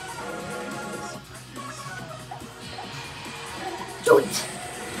 Do it!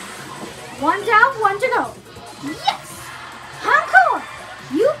 One down, one to go. Yes! Encore!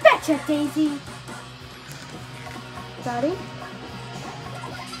 You betcha, Daisy. Ready?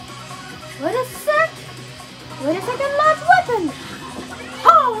 Wait a second, large weapon!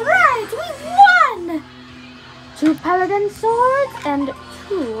 Alright, we won! 2 paladin swords and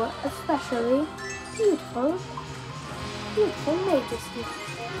 2 especially beautiful majesty.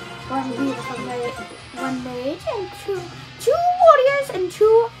 One mage and two warriors and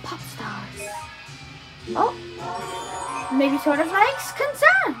 2 pop stars. Oh, maybe sort of likes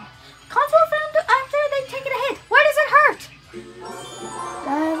concern. Console found after they've taken a hit. Where does it hurt?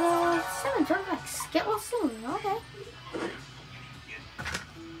 7 sort of likes. Get well soon. Okay.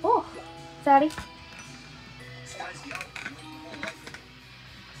 Oh, sorry.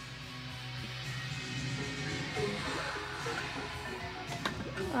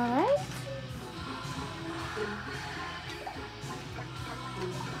 Alright.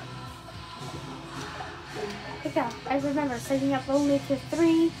 Okay, I remember setting up only to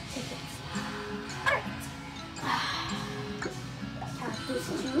 3 tickets. Alright. Cactus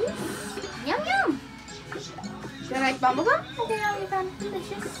juice. Yum yum. Do I like bubblegum? Okay, now we found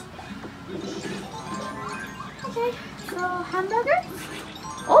delicious. Okay, so hamburgers?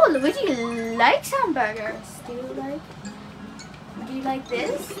 Oh, Luigi likes hamburgers. Do you like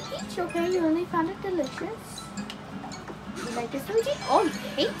this? Peach, okay, you only found it delicious. Do you like this, Luigi? Oh, you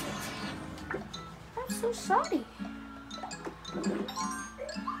hate it. so sorry.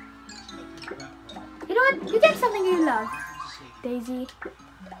 You know what? You get something you love, Daisy.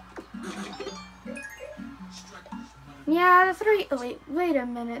 Yeah, the 3. Oh, wait a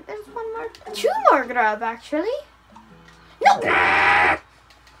minute. There's 2 more grub actually. No.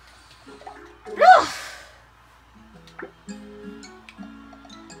 No.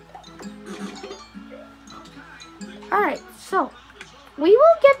 Alright, so we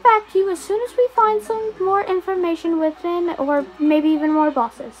will get back to you as soon as we find some more information within, or maybe even more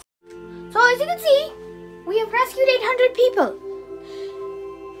bosses. So as you can see, we have rescued 800 people.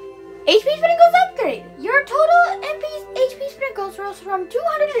 HP Sprinkles upgrade. Your total HP Sprinkles rose from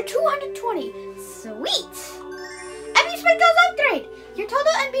 200 to 220. Sweet. MP Sprinkles upgrade. Your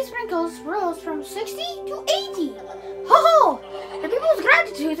total MP Sprinkles rose from 60 to 80. Ho ho! The people's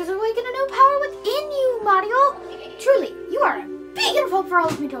gratitude has awakened a new power within you, Mario. Truly, you are a big info for all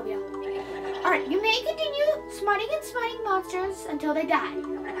of Miitopia. Alright, you may continue smiting and smiting monsters until they die.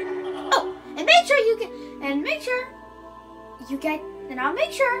 Oh, and I'll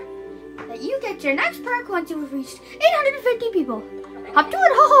make sure that you get your next perk once you've reached 850 people. Hop to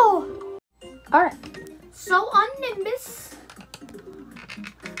it, ho ho! Alright, so on Nimbus,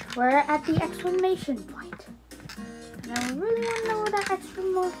 we're at the exclamation point. And I really want to know where that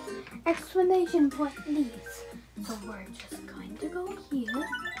exclamation point leads. So we're just going to go here,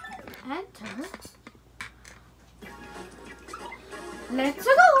 enter. Let's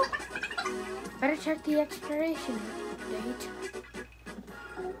go! Better check the expiration date.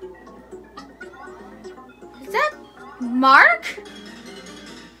 Is that Mark?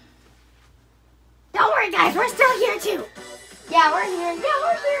 Don't worry guys, we're still here too. Yeah, we're here. Yeah,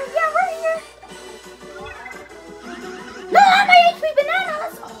 we're here. No, not my HP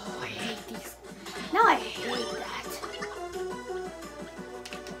bananas! Oh, I hate these. No, I hate that.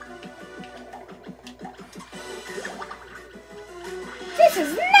 This is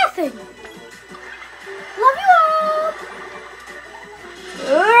nothing! Love you all!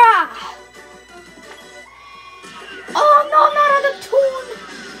 Ah. Oh no, not on the tune!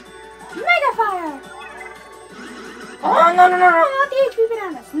 Mega Fire! Oh no, not the HP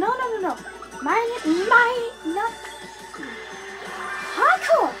bananas. No. Not.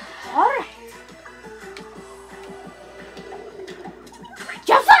 Hardcore! Alright.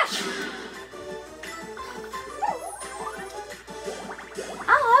 Jump Flash!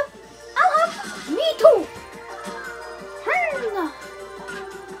 I'll help. Me too.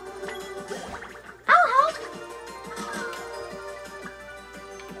 I'll help.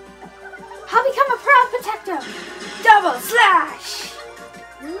 I'll become a proud protector. Double slash.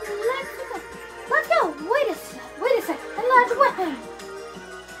 Let's go. Wait a sec. Enlarge weapon.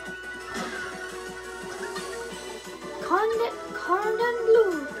 Condon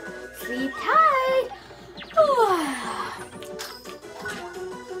blue. Sleep tight. Hello.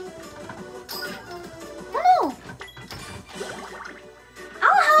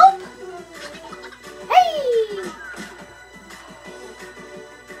 I'll help. Hey.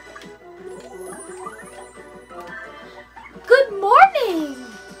 Good morning.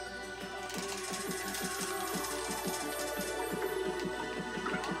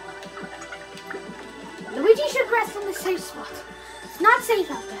 Luigi should rest in the safe spot. It's not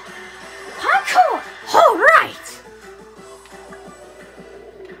safe out there. Parkour! All right.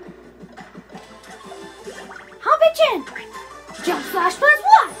 Hop it in. Jump Flash +1.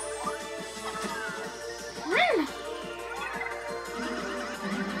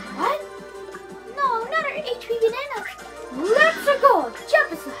 What? No, not our HP bananas. Let's go. Jump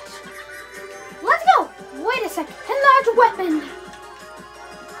Slash. Let's go. Wait a sec. Enlarge weapon.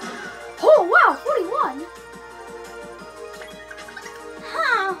 Oh wow, 41.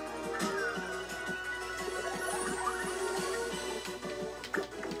 Huh.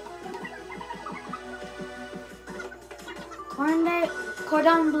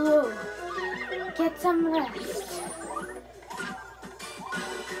 Cordon bleu. Get some rest.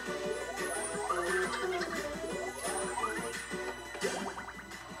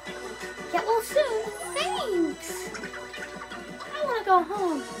 Get well soon. Thanks. I want to go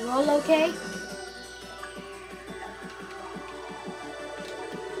home. You all okay?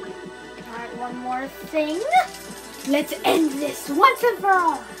 Alright, one more thing. Let's end this once and for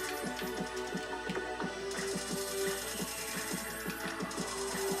all.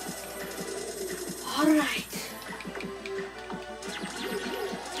 Alright.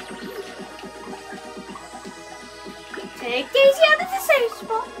 Take Daisy out of the safe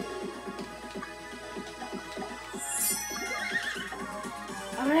spot.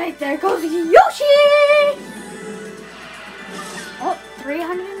 Alright, there goes Yoshi! Oh,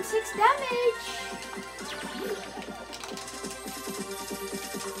 306 damage.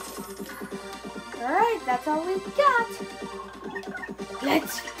 Alright, that's all we've got.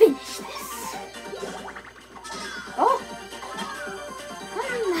 Let's finish this. Oh.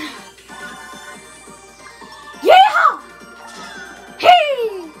 Yeehaw!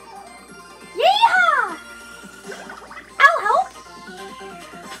 Hey! Yeehaw! I'll help.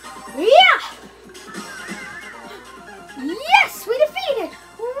 Yeah! Yes, we defeated!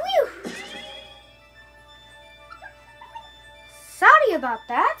 Whew! Sorry about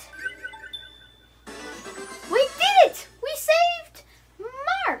that. We did it! We saved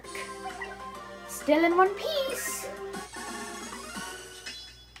Mark. Still in one piece.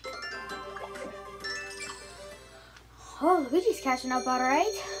 Oh, Luigi's catching up, alright.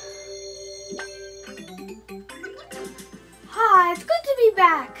 Hi, it's good to be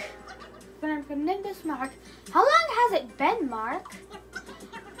back. Nimbus Mark. How long has it been, Mark?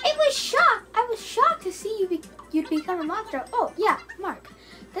 I was shocked to see you'd become a monster. Oh, yeah, Mark.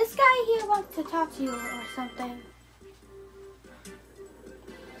 This guy here wants to talk to you or something.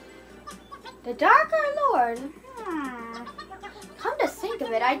 The Darker Lord. Come to think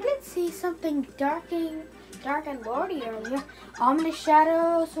of it, I did see something dark and lordy earlier. Ominous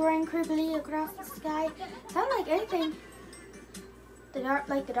shadows soaring creepily across the sky. Sound like anything. The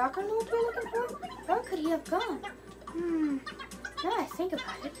Darker Lord we're looking for? Where could he have gone? Now that I think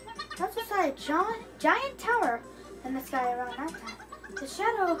about it, I also saw a giant tower in the sky around that time. The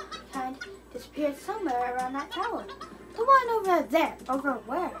shadow kind disappeared somewhere around that tower. The one over there. Over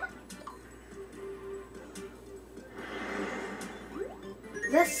where?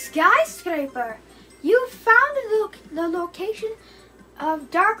 The skyscraper! You found the location of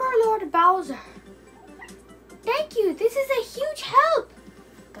Darker Lord Bowser. Thank you. This is a huge help.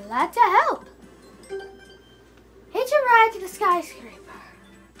 Glad to help. Hitch a ride to the skyscraper.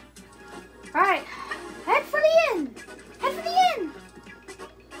 Alright. Head for the inn. Head for the inn.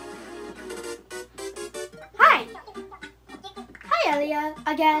 Hi. Hi, Elia.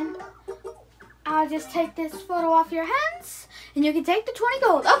 Again. I'll just take this photo off your hands, and you can take the 20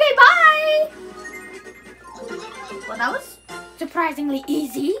 gold. Okay, bye. Well, that was surprisingly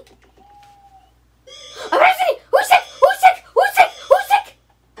easy. Emergency! Who's sick? Who's sick? Who's sick? Who's sick?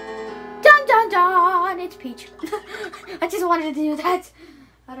 Dun dun dun! It's Peach. I just wanted to do that.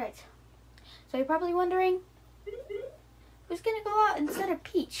 Alright. So you're probably wondering, who's gonna go out instead of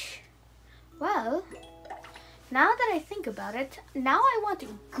Peach? Well, now that I think about it, now I want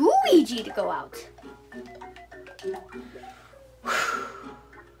Gooigi to go out.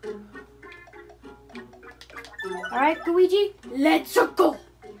 Alright, Gooigi, let's go!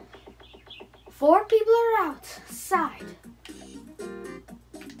 4 people are outside.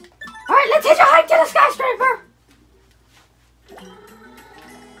 Alright, let's hitch a hike to the skyscraper!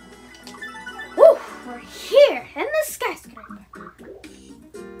 Woo! We're here in the skyscraper.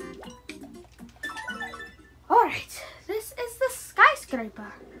 Alright, this is the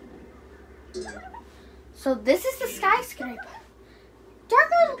skyscraper. So this is the skyscraper.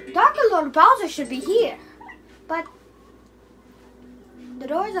 Darker Lord Bowser should be here. But the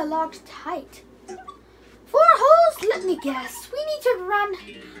doors are locked tight. 4 holes? Let me guess. We need to run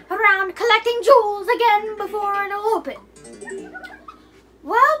around collecting jewels again before it'll open.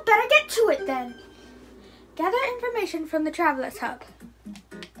 Well, better get to it then. Gather information from the Traveler's Hub.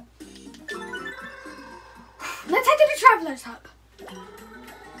 Let's head to the Traveler's Hub.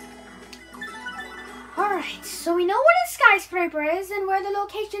 Alright, so we know where the skyscraper is and where the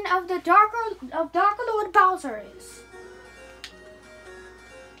location of the Darker Lord Bowser is.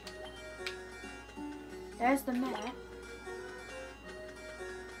 There's the map.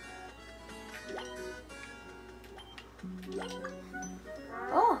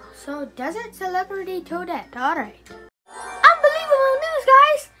 Oh, so Desert Celebrity Toadette. Alright. Unbelievable news,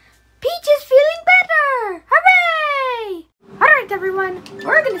 guys! Peach is feeling better! Hooray! Alright, everyone.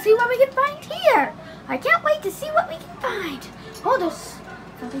 We're gonna see what we can find here. I can't wait to see what we can find. Oh, there's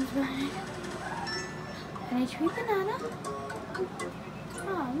something's burning. An HP banana.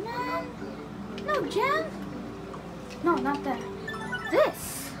 Oh, man. No gem? No, not that.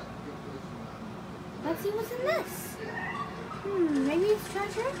 This. Let's see what's in this. Maybe it's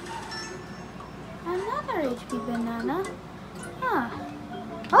treasure? Another HP banana. Huh.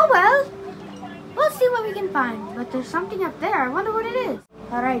 Oh well. We'll see what we can find. But there's something up there. I wonder what it is.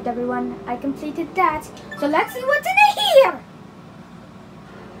 Alright, everyone. I completed that. So let's see what's in here.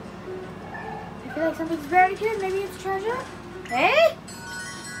 I feel like something's buried here. Maybe it's treasure. Hey?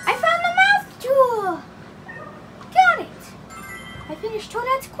 I found the mouth tool. Got it. I finished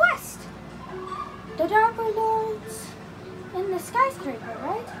Toadette's quest. The Darker Lords in the skyscraper,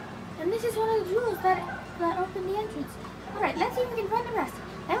 right? And this is one of the jewels that opened the entrance. Alright, let's see if we can find the rest.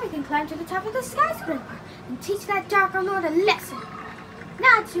 Then we can climb to the top of the skyscraper and teach that Darker Lord a lesson.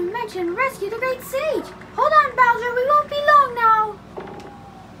 Not to mention rescue the Great Sage. Hold on, Bowser, we won't be long now.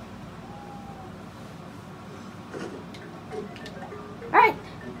 Alright,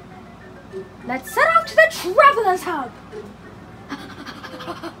 let's set off to the Traveler's Hub.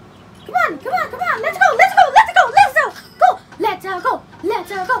 Come on, come on, come on, let's go, let's go, let's go, let's go, go, let's go,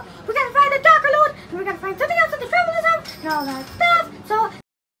 let's go. We're gonna find the Darker Lord, and we're gonna find something else at the Traveler's Hub, and all that stuff, so...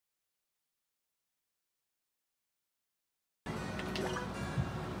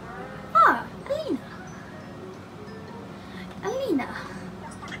 Ah, Alina.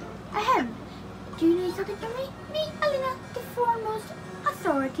 Ahem. Do you need something from me? Me, Alina, the foremost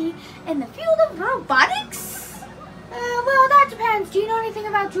authority in the field of robotics? Well, that depends. Do you know anything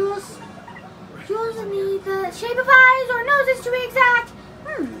about jewels? Jewels need the shape of eyes or noses to be exact.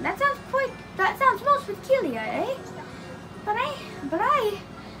 That sounds most peculiar, eh? But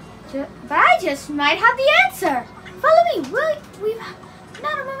I just might have the answer. Follow me. We've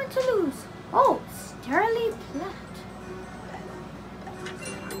not a moment to lose. Oh, sterile plant.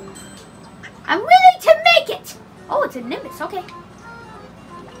 I'm willing to make it! Oh, it's a Nimbus, okay.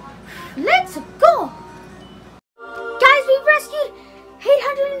 Let's go! Guys, we've rescued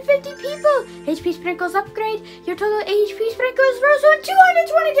 850 people! HP Sprinkles upgrade. Your total HP Sprinkles rose from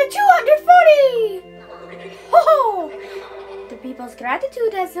 220 to 240! Ho-ho! The people's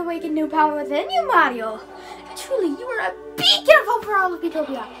gratitude has awakened new power within you, Mario. Truly, you are a beacon of hope for all of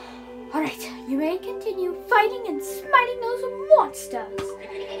Miitopia. Alright, you may continue fighting and smiting those monsters.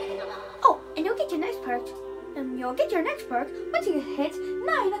 Oh, and you'll get your next perk. Once you hit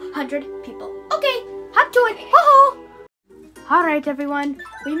 900 people. Okay, hop to it. Ho-ho! Alright, everyone.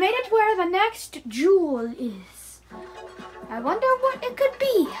 We made it where the next jewel is. I wonder what it could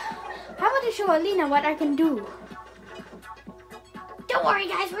be. How about to show Alina what I can do? Don't worry,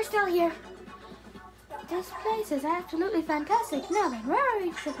 guys. We're still here. This place is absolutely fantastic. Now then, where are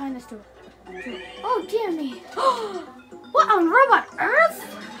we to find this door? Oh, dear me. What on Robot Earth?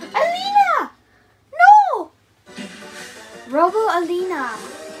 Alina! No! Robo Alina.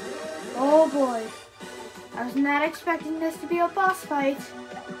 Oh boy. I was not expecting this to be a boss fight.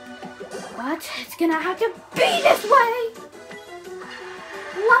 But it's gonna have to be this way!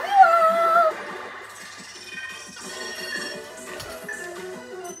 Love you all!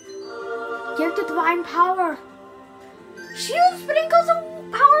 Give the divine power. Shield Sprinkles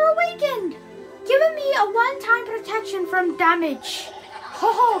power awakened. Giving me a one-time protection from damage.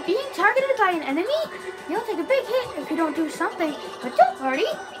 Ho ho, being targeted by an enemy? You'll take a big hit if you don't do something. But don't worry,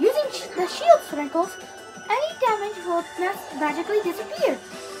 using the Shield Sprinkles, any damage will magically disappear.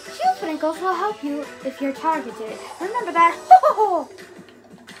 Shield Sprinkles will help you if you're targeted. Remember that. Ho ho ho!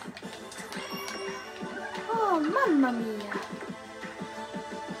 Oh, mamma mia.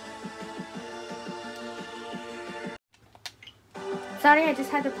 Sorry, I just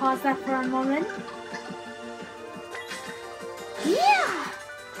had to pause that for a moment. Yeah!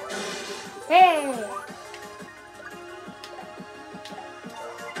 Hey!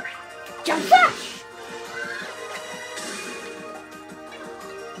 Jump dash!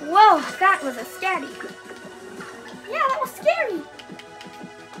 Whoa, that was a scary. Yeah, that was scary.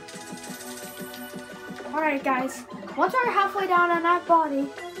 Alright, guys. Once we're halfway down on our body,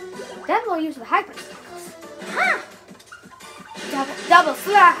 then we'll use the hyper circles. Ha! Double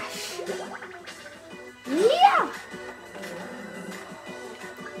slash! Yeah!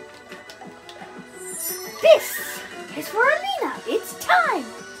 This is for Alina! It's time!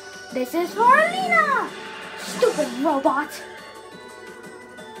 This is for Alina! Stupid robot!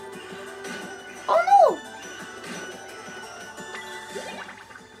 Oh no!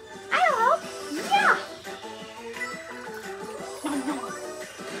 I'll help! Yeah!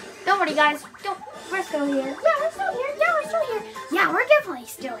 Don't worry, guys. We're still here. Yeah, we're still here. Yeah, we're still here. Yeah, we're definitely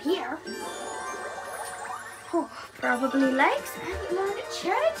still here. Oh, probably legs and learn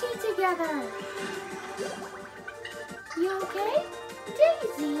charity together. You okay?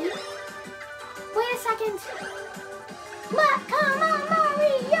 Daisy? Wait a second. Come on,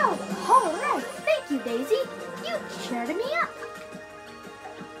 Mario! Alright, thank you, Daisy. You cheered me up.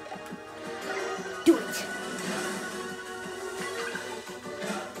 Do it.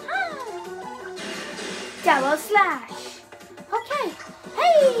 Double slash. Okay.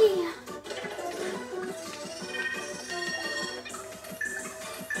 Hey!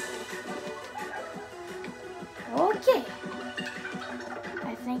 Okay.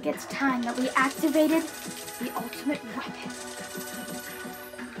 I think it's time that we activated the ultimate weapon.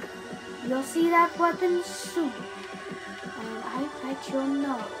 You'll see that weapon soon. And I bet you'll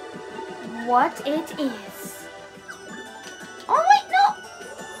know what it is. Oh wait, no!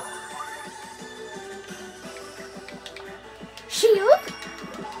 shield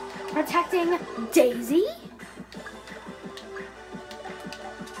protecting Daisy.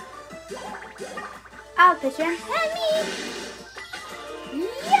 I'll pitch in and me.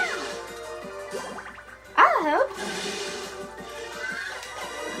 Yeah. I'll help.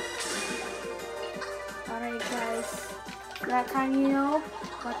 Alright guys, that time you know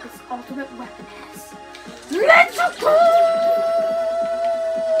what this ultimate weapon is. Let's go!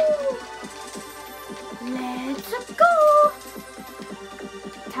 Let's go!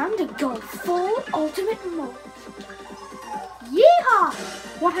 Time to go full ultimate mode. Yeehaw!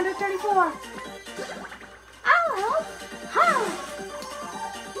 134. I'll help. Huh.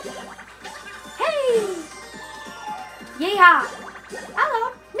 Hey! Yeehaw! I'll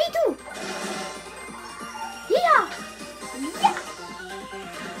help. Me too. Yeah! Yeah!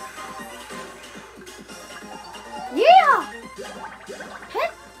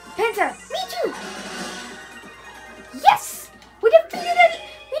 Yeah! Pincer, me too! Yes! We defeated it!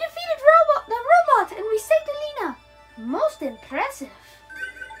 We defeated the robot and we saved Alina! Most impressive.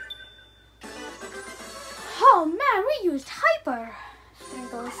 Oh man, we used hyper.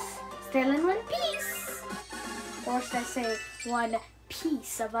 Sprinkles still in one piece. Or should I say one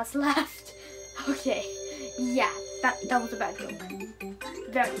piece of us left? Okay. Yeah, that was a bad joke.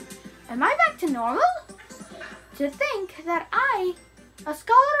 Very. Am I back to normal? To think that I, a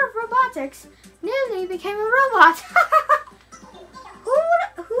scholar of robotics, nearly became a robot. Who would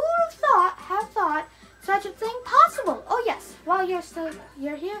have thought such a thing possible? Oh yes, while you're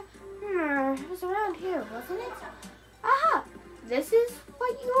here? It was around here, wasn't it? Aha, this is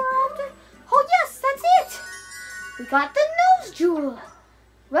what you were after? Oh yes, that's it. We got the nose jewel.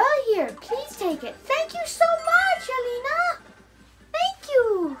 Well, here, please take it. Thank you so much, Alina. Thank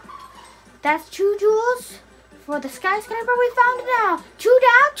you. That's 2 jewels for the skyscraper. We found it now. 2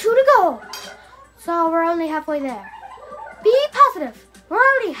 down, 2 to go. So we're only halfway there. Be positive. We're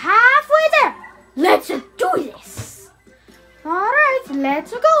already halfway there. Let's do this. All right,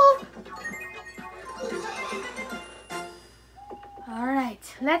 let's go. All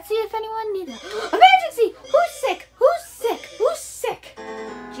right, let's see if anyone needs it. Emergency! Who's sick? Who's sick? Who's sick?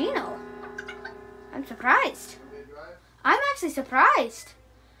 Gino. I'm surprised. I'm actually surprised.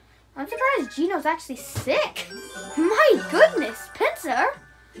 I'm surprised Gino's actually sick. My goodness, Pincer.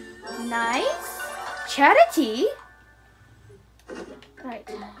 Nice. Charity. Right,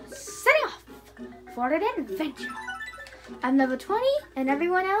 setting off for an adventure. I'm level 20 and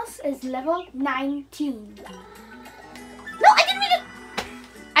everyone else is level 19. No,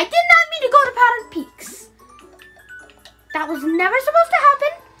 I did not mean to go to Powdered Peaks. That was never supposed to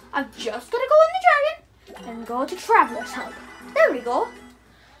happen. I'm just gonna go on the dragon and go to Traveler's Hub. There we go.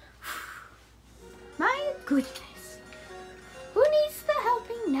 My goodness. Who needs the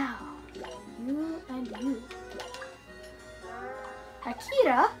helping now? You and you.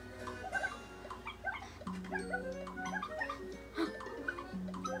 Akira?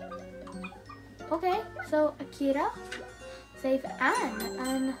 Okay, so Akira, save Anne,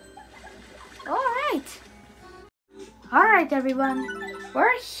 and alright everyone,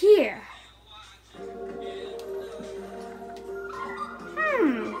 we're here.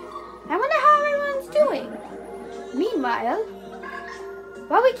 I wonder how everyone's doing. Meanwhile,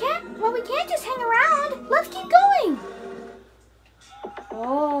 well we can't just hang around. Let's keep going.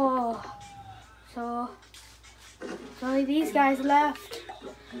 Oh, so only these guys left.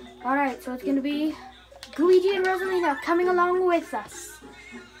 Alright, so it's gonna be Luigi and Rosalina coming along with us.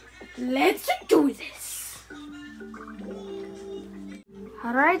 Let's do this.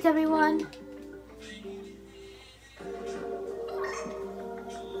 Alright, everyone.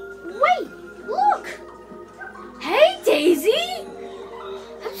 Wait, look. Hey, Daisy.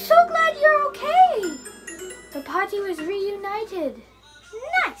 I'm so glad you're okay. The party was reunited.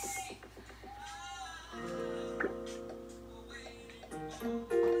 Nice.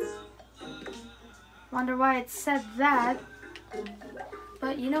 Wonder why it said that.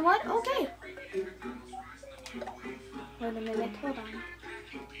 But you know what? Okay. Wait a minute, hold on.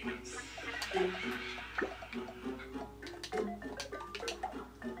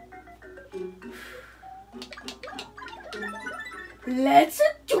 Let's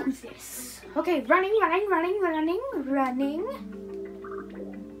do this. Okay, running.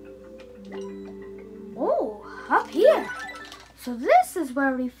 Oh, up here. So this is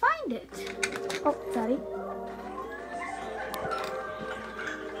where we find it. Oh, sorry.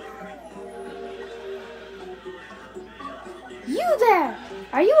 You there!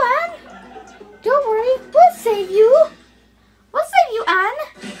 Are you Anne? Don't worry, we'll save you. We'll save you, Anne.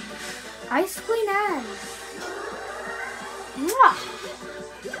 Ice Queen Anne. Mwah.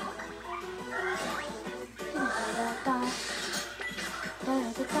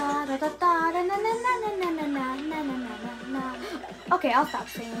 Okay, I'll stop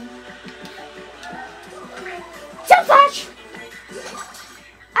singing. Jump slash!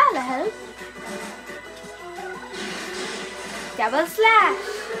 I'll help. Double slash.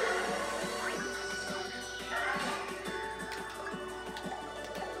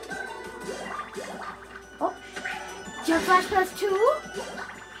 Oh, jump slash plus 2.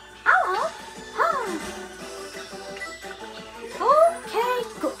 I'll help. Huh. Okay,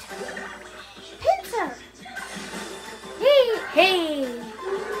 good. Pincer. Hey, hey.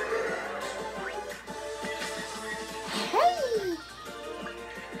 Hey.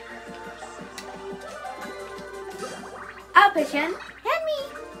 I'll pitch in. And me.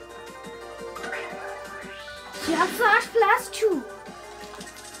 Jump slash plus 2.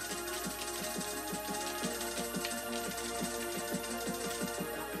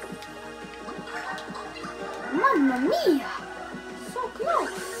 Mamma mia! So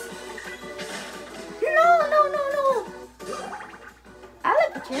close. No, no, no, no.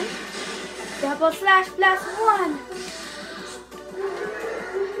 I'll pitch in. Double slash plus 1.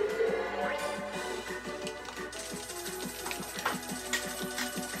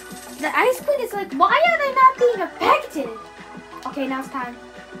 The ice queen is like, why are they not being affected? Okay, now it's time.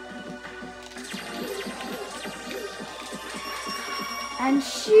 And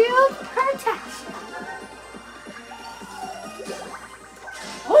shield protection.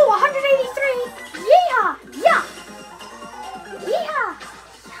 Oh, 183. Yeehaw! Yeah! Yeehaw!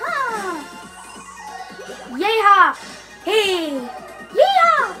 Ha! Yeehaw! Hey!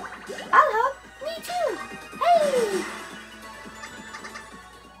 Yeehaw! I'll help. Me too. Hey!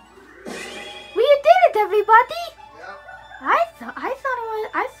 We did it, everybody! Yeah. I thought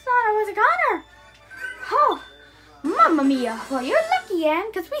I was a goner. Oh, mamma mia! Well, you're lucky,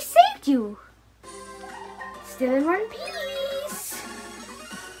 Anne, because we saved you. Still in one piece.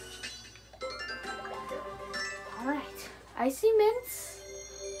 All right, icy mints,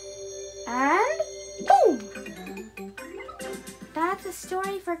 and boom! That's a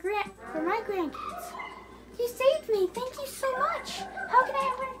story for my grandkids. You saved me. Thank you so much. How can I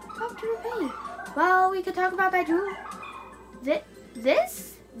ever hope to repay? Well, we could talk about that too.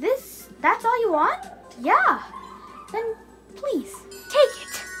 This? That's all you want? Yeah. Then please take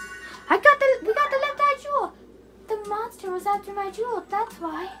it. We got the left eye jewel. The monster was after my jewel. That's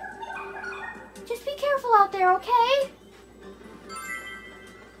why. Just be careful out there, okay?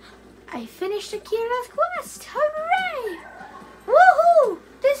 I finished Akira's quest. Hooray! Woohoo!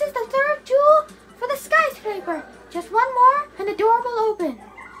 This is the third jewel for the skyscraper. Just one more and the door will open.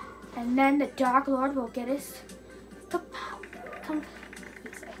 And then the Dark Lord will get us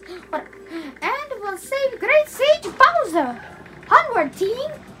and we'll save Great Sage Bowser. Onward,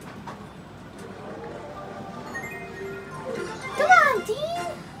 team! Come on, team!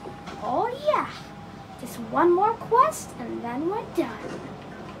 Oh yeah! Just one more quest and then we're done.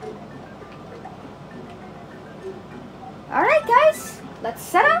 Alright guys, let's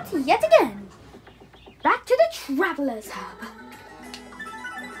set out yet again. Back to the Traveler's Hub.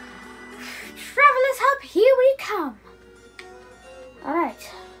 Traveler's Hub, here we come.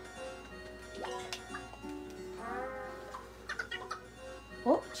 Alright.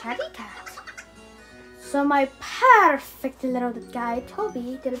 Oh, chatty cat. So my perfect little guy,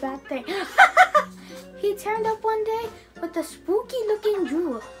 Toby, did a bad thing. He turned up one day with a spooky looking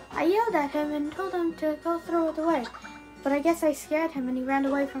jewel. I yelled at him and told him to go throw it away. But I guess I scared him and he ran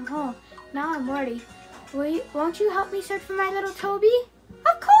away from home. Now I'm worried. Won't you help me search for my little Toby?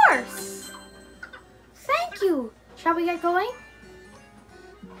 Of course! Thank you! Shall we get going?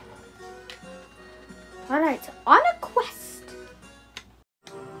 Alright, on a quest.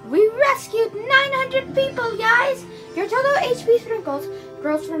 We rescued 900 people, guys! Your total HP sprinkles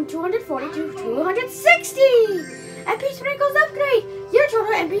grows from 240 to 260! MP sprinkles upgrade! Your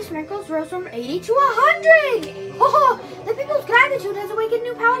total MP sprinkles rose from 80 to 100! Oh, the people's gratitude has awakened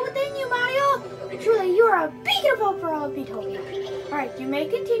new power within you, Mario! Truly, you are a beacon of hope for all of Miitopia. Alright, you may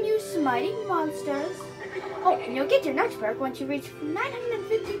continue smiting monsters. Oh, and you'll get your next perk once you reach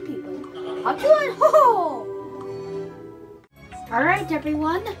 950 people. Up to it! Ho-ho! Alright,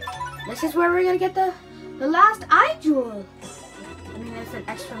 everyone. This is where we're gonna get the last eye jewel. I mean, it's an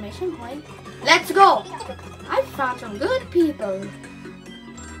exclamation point. Let's go! I found some good people.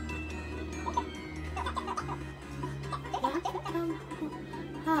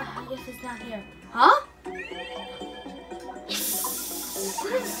 I guess it's not here. Huh? Yes!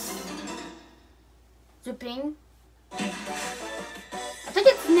 Zuping? I think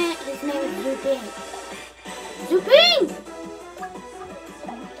his name is Zuping. Zuping!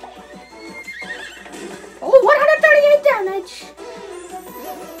 Oh, 138 damage!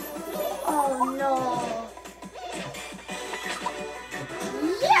 Oh no.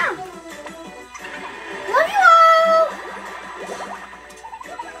 Yeah! Love you all!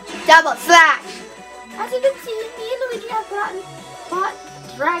 Double slash! As you can see, me and Luigi have bought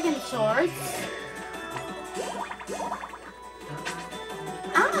dragon swords.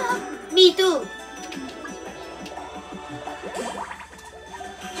 Ah, me too.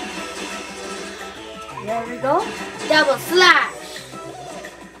 There we go. Double slash.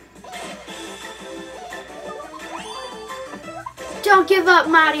 Don't give up,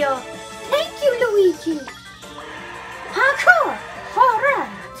 Mario. Thank you, Luigi. Hardcore. All right.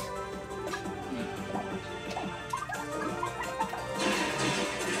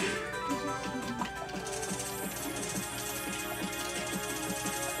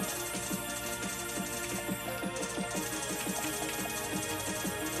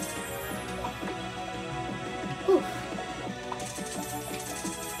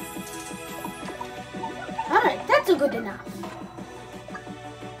 Alright, that's good enough.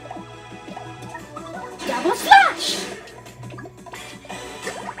 Double slash!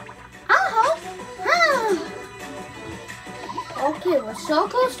 Okay, we're so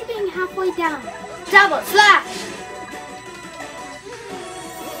close to being halfway down. Double slash!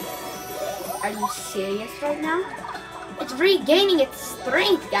 Are you serious right now? It's regaining its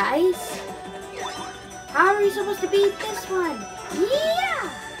strength, guys. How are we supposed to beat this one? Yeah!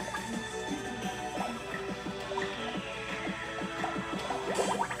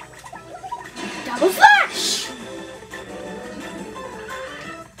 Double slash!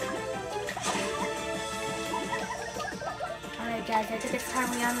 Alright guys, I think it's time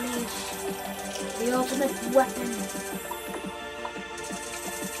we unleash the ultimate weapon.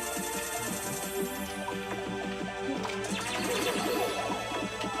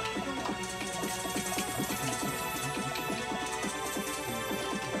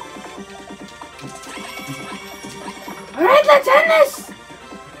 Alright, let's end this!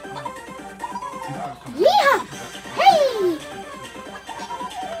 Yeehaw! Hey!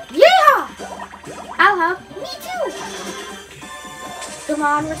 Yeehaw! I'll help. Me too! Come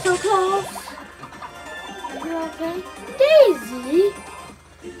on, we're so close. Are you okay? Daisy!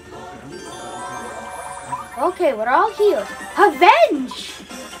 Okay, we're all healed. Avenge!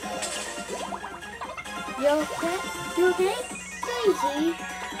 You okay? You okay? Daisy?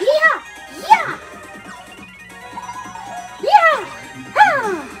 Yeah! Yeah! Yeah!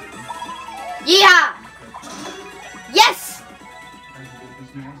 Ah! Yeah! Yes!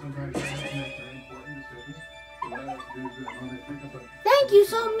 Thank you,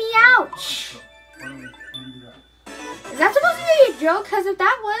 so meowch. Is that supposed to be a joke? Because if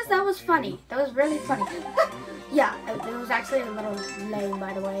that was funny. That was really funny. Yeah, it was actually a little lame,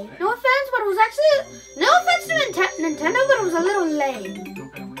 by the way. No offense, but it was actually... No offense to Nintendo, but it was a little lame.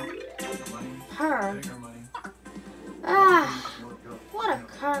 Her. Ah, what a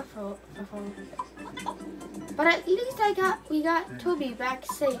car performance. But at least we got Toby back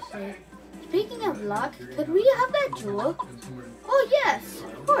safely. Speaking of luck, could we have that jewel? Oh yes,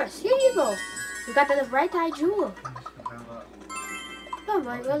 of course, here you go. You got the right eye jewel. Oh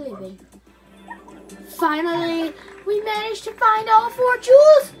boy, we're leaving. Finally, we managed to find all 4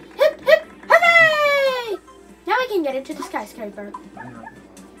 jewels! Hip hip hooray! Now we can get into the skyscraper.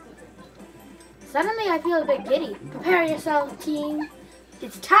 Suddenly I feel a bit giddy. Prepare yourself, team.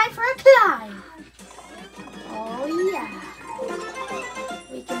 It's time for a climb. Oh yeah.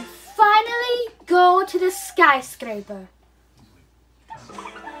 We can finally go to the skyscraper.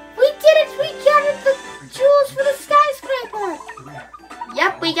 We did it! We gathered the jewels for the skyscraper.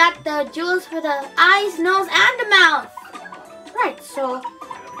 Yep, we got the jewels for the eyes, nose, and the mouth. Right, so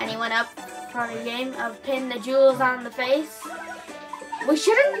anyone up for a game of pin the jewels on the face? We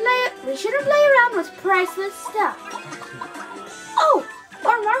shouldn't play around with priceless stuff. Oh,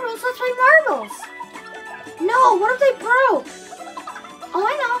 more marbles. Let's play marbles. No, what if they broke? Oh,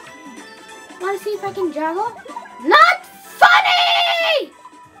 I know. Want to see if I can juggle? Not funny!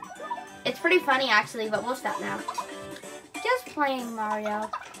 It's pretty funny actually, but we'll stop now. Just playing Mario.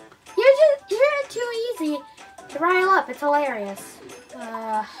 You're too easy to rile up. It's hilarious.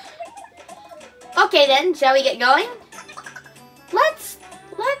 Okay then, shall we get going? Let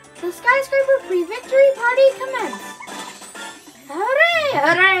the skyscraper pre-victory party commence. Hooray!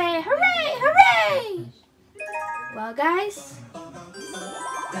 Hooray! Hooray! Hooray! Well, guys,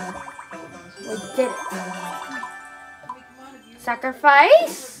 we did it.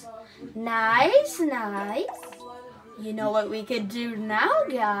 Sacrifice. Nice, nice. You know what we could do now,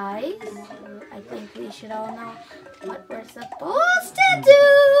 guys? I think we should all know what we're supposed to do.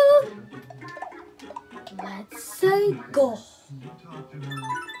 Let's say go.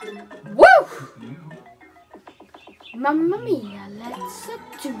 Woo! Woo! Mamma mia, let's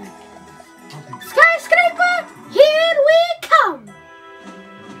do it. Skyscraper, here we come!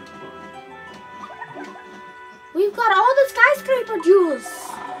 We've got all the skyscraper jewels.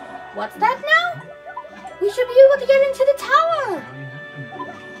 What's that now? We should be able to get into the tower.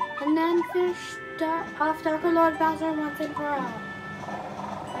 And then finish off Darker Lord Bowser once and for all.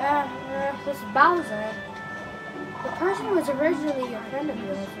 This Bowser, the person was originally a friend of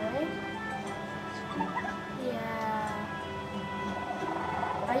yours, right? Yeah.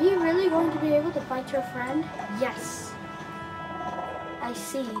 Are you really going to be able to fight your friend? Yes. I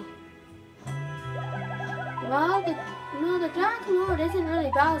see. Well, the Dark Lord isn't really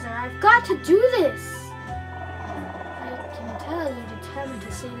Bowser. I've got to do this. I can tell you're determined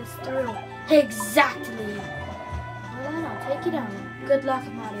to see this through. Exactly. Well then, I'll take you down. Good luck,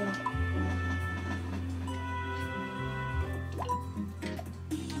 Mario.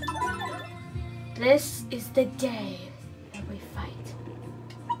 This is the day that we fight.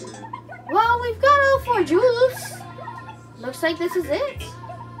 Well, we've got all 4 jewels. Looks like this is it.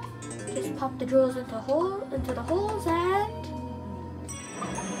 Just pop the jewels into the holes and...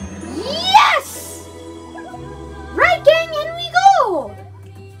 Yes! Right, gang, in we go!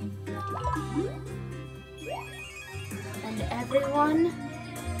 And everyone,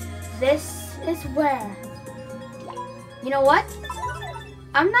 this is where... You know what?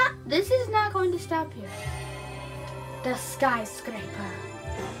 This is not going to stop here. The skyscraper.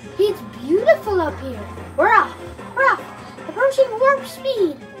 It's beautiful up here. We're off. Approaching warp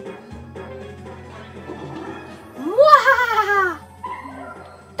speed. Wow!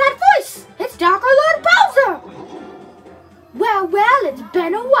 That voice! It's Darker Lord Bowser! Well, it's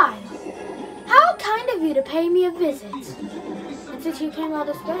been a while. How kind of you to pay me a visit. And since you came all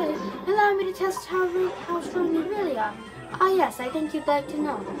this way, allow me to test how strong you really are. Ah yes, I think you'd like to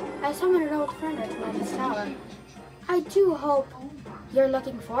know. I summoned an old friend to this tower. I do hope you're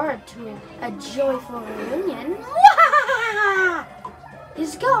looking forward to a joyful reunion.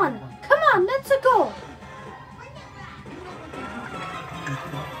 He's gone. Come on, let's go.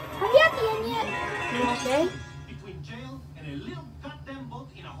 Are you at the end yet? You okay?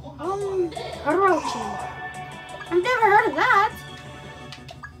 Hirochi. I've never heard of that.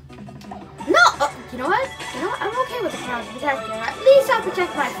 No! Oh, you know what? I'm okay with the crowd protector. At least I'll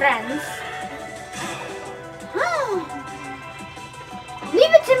protect my friends.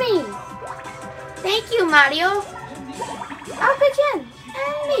 Leave it to me! Thank you, Mario. I'll pitch in.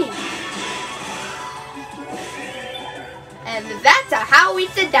 And me. And that's how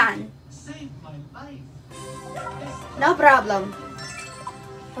it's done. No problem.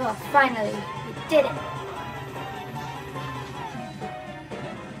 Oh, finally, we did it.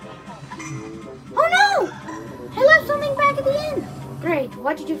 Oh no! I left something back at the inn. Great,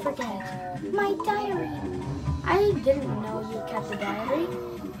 what did you forget? My diary. I didn't know you kept a diary.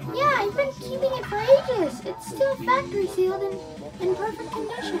 Yeah, I've been keeping it for ages. It's still factory sealed and in perfect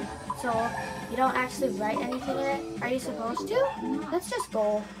condition. So, you don't actually write anything in it? Are you supposed to? Let's just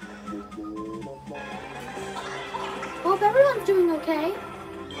go. Hope everyone's doing okay.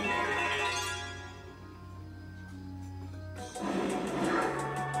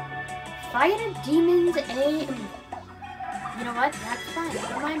 Fighter demons A. You know what? That's fine. I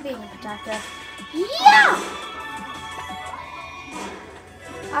don't mind being a protector. Yeah!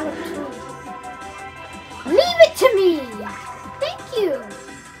 Out of 2. Leave it to me! Thank you!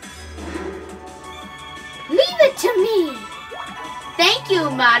 Leave it to me! Thank you,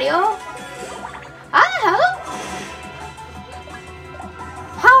 Mario! I'll help!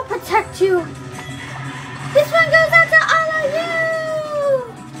 I'll protect you! This one goes out to all of you!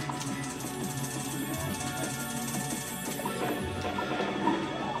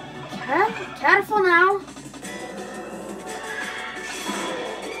 Careful now.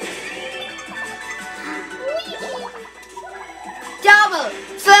 Double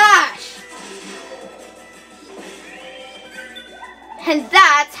slash! And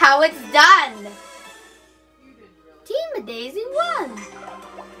that's how it's done. Team Daisy won.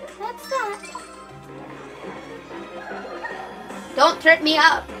 That's that. Don't trip me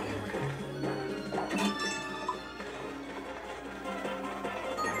up.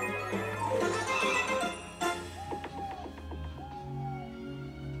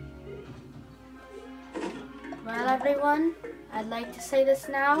 Well, everyone, I'd like to say this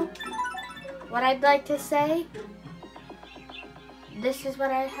now. What I'd like to say, this is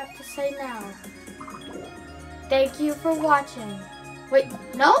what I have to say now. Thank you for watching. Wait,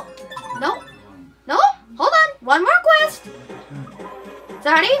 no, hold on, one more quest.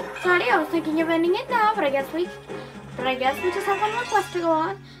 Sorry, I was thinking of ending it now, but I guess But I guess we just have one more quest to go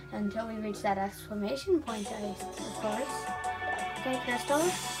on until we reach that exclamation point, of course. Okay,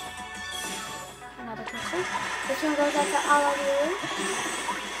 crystals. Another crystal. This one goes out to all of you.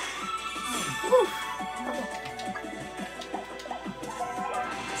 Woof. Okay.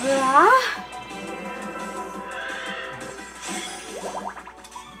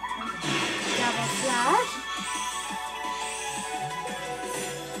 Double slash.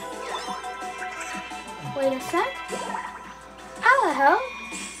 Wait a sec. Hello.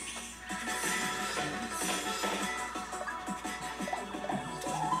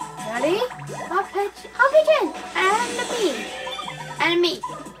 Ready? I'll begin. And me.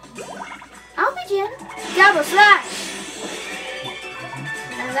 I'll begin. Double slash.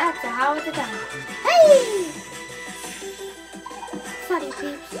 And that's how it's done. Hey! Sorry,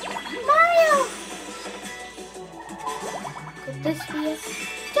 peeps. Mario! Could this be it?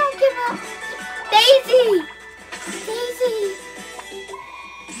 Don't give up. Daisy!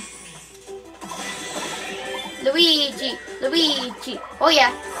 Luigi. Oh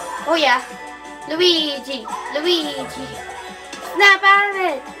yeah. Luigi. Snap out of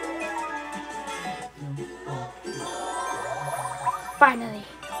it. Finally.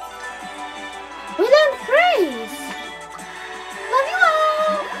 We learned praise. Love you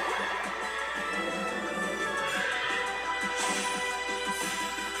all.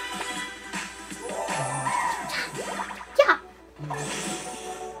 Yeah.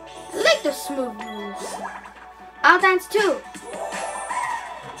 I like the smooth moves. I'll dance too.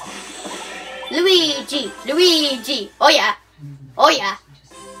 Luigi. Oh yeah.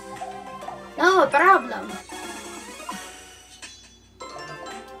 No problem.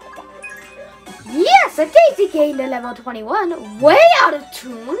 Yes, a Daisy gained a level 21. Way out of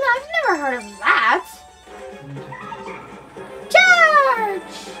tune. I've never heard of that.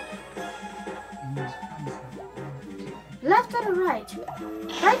 Charge! Left or right?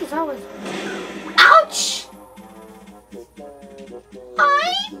 Right is always... Ouch!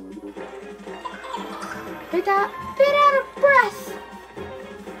 I'm bit out of breath.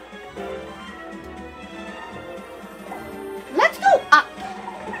 Let's go up.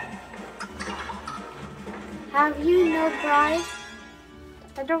 Have you no pride?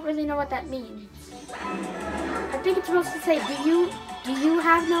 I don't really know what that means. I think it's supposed to say, do you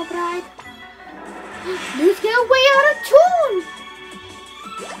have no pride? New skill way out of tune.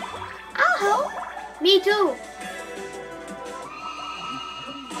 I'll help. Me too.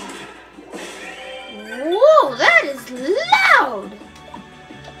 Whoa, that is loud!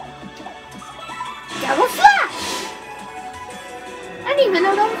 Double slash! I didn't even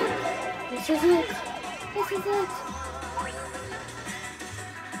know that was it. This is it.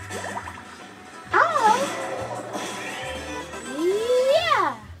 Oh!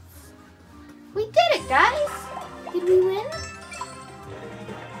 Yes! We did it, guys! Did we win?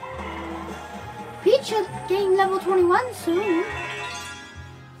 Peach should gain level 21 soon.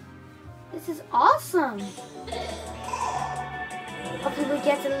 This is awesome! Hopefully we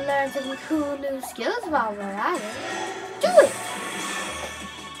get to learn some cool new skills while we're at it. Do it!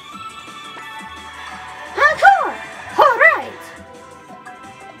 Encore! Alright!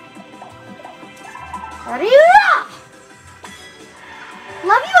 Hurrah!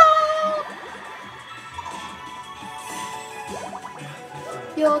 Love you all!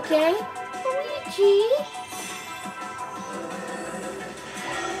 You okay, Luigi?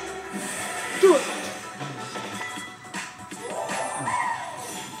 Do it.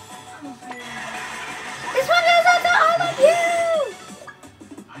 This one goes out to all of you.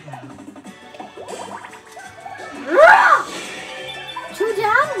 Rah! 2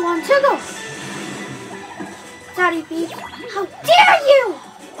 down, 1 to go. Sorry, Peach. How dare you!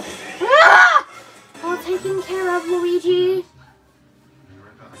 Rah! All taken care of, Luigi.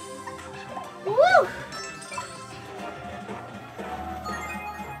 Woo!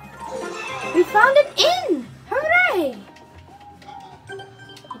 We found an inn! Hooray!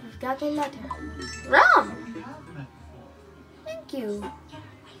 We've got the letter. Rum! Thank you.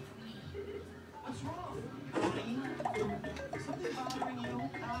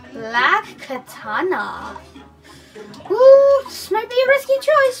 Black katana. Ooh, this might be a risky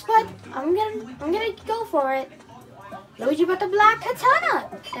choice, but I'm gonna go for it. Luigi bought the black katana.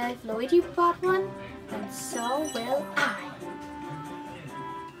 And if Luigi bought one, then so will I.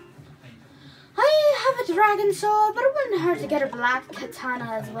 I have a dragon sword, but it wouldn't hurt to get a black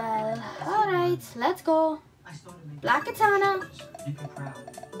katana as well. Alright, let's go. Black katana.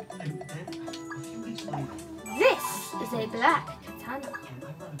 This is a black katana.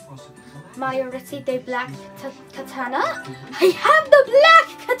 Mario received a black katana. I have the black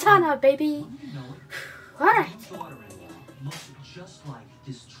katana, baby. Alright. just like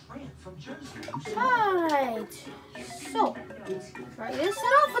this tramp from Jersey. Alright, so, ready to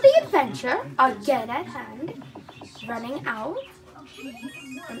set off for the adventure, again at hand, running out,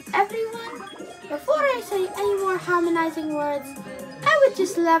 and everyone, before I say any more harmonizing words, I would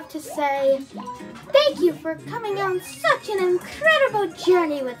just love to say, thank you for coming on such an incredible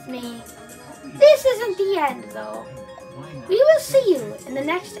journey with me. This isn't the end though. We will see you in the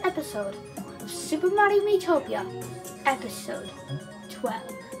next episode of Super Mario Miitopia, episode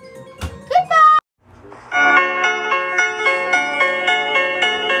 12.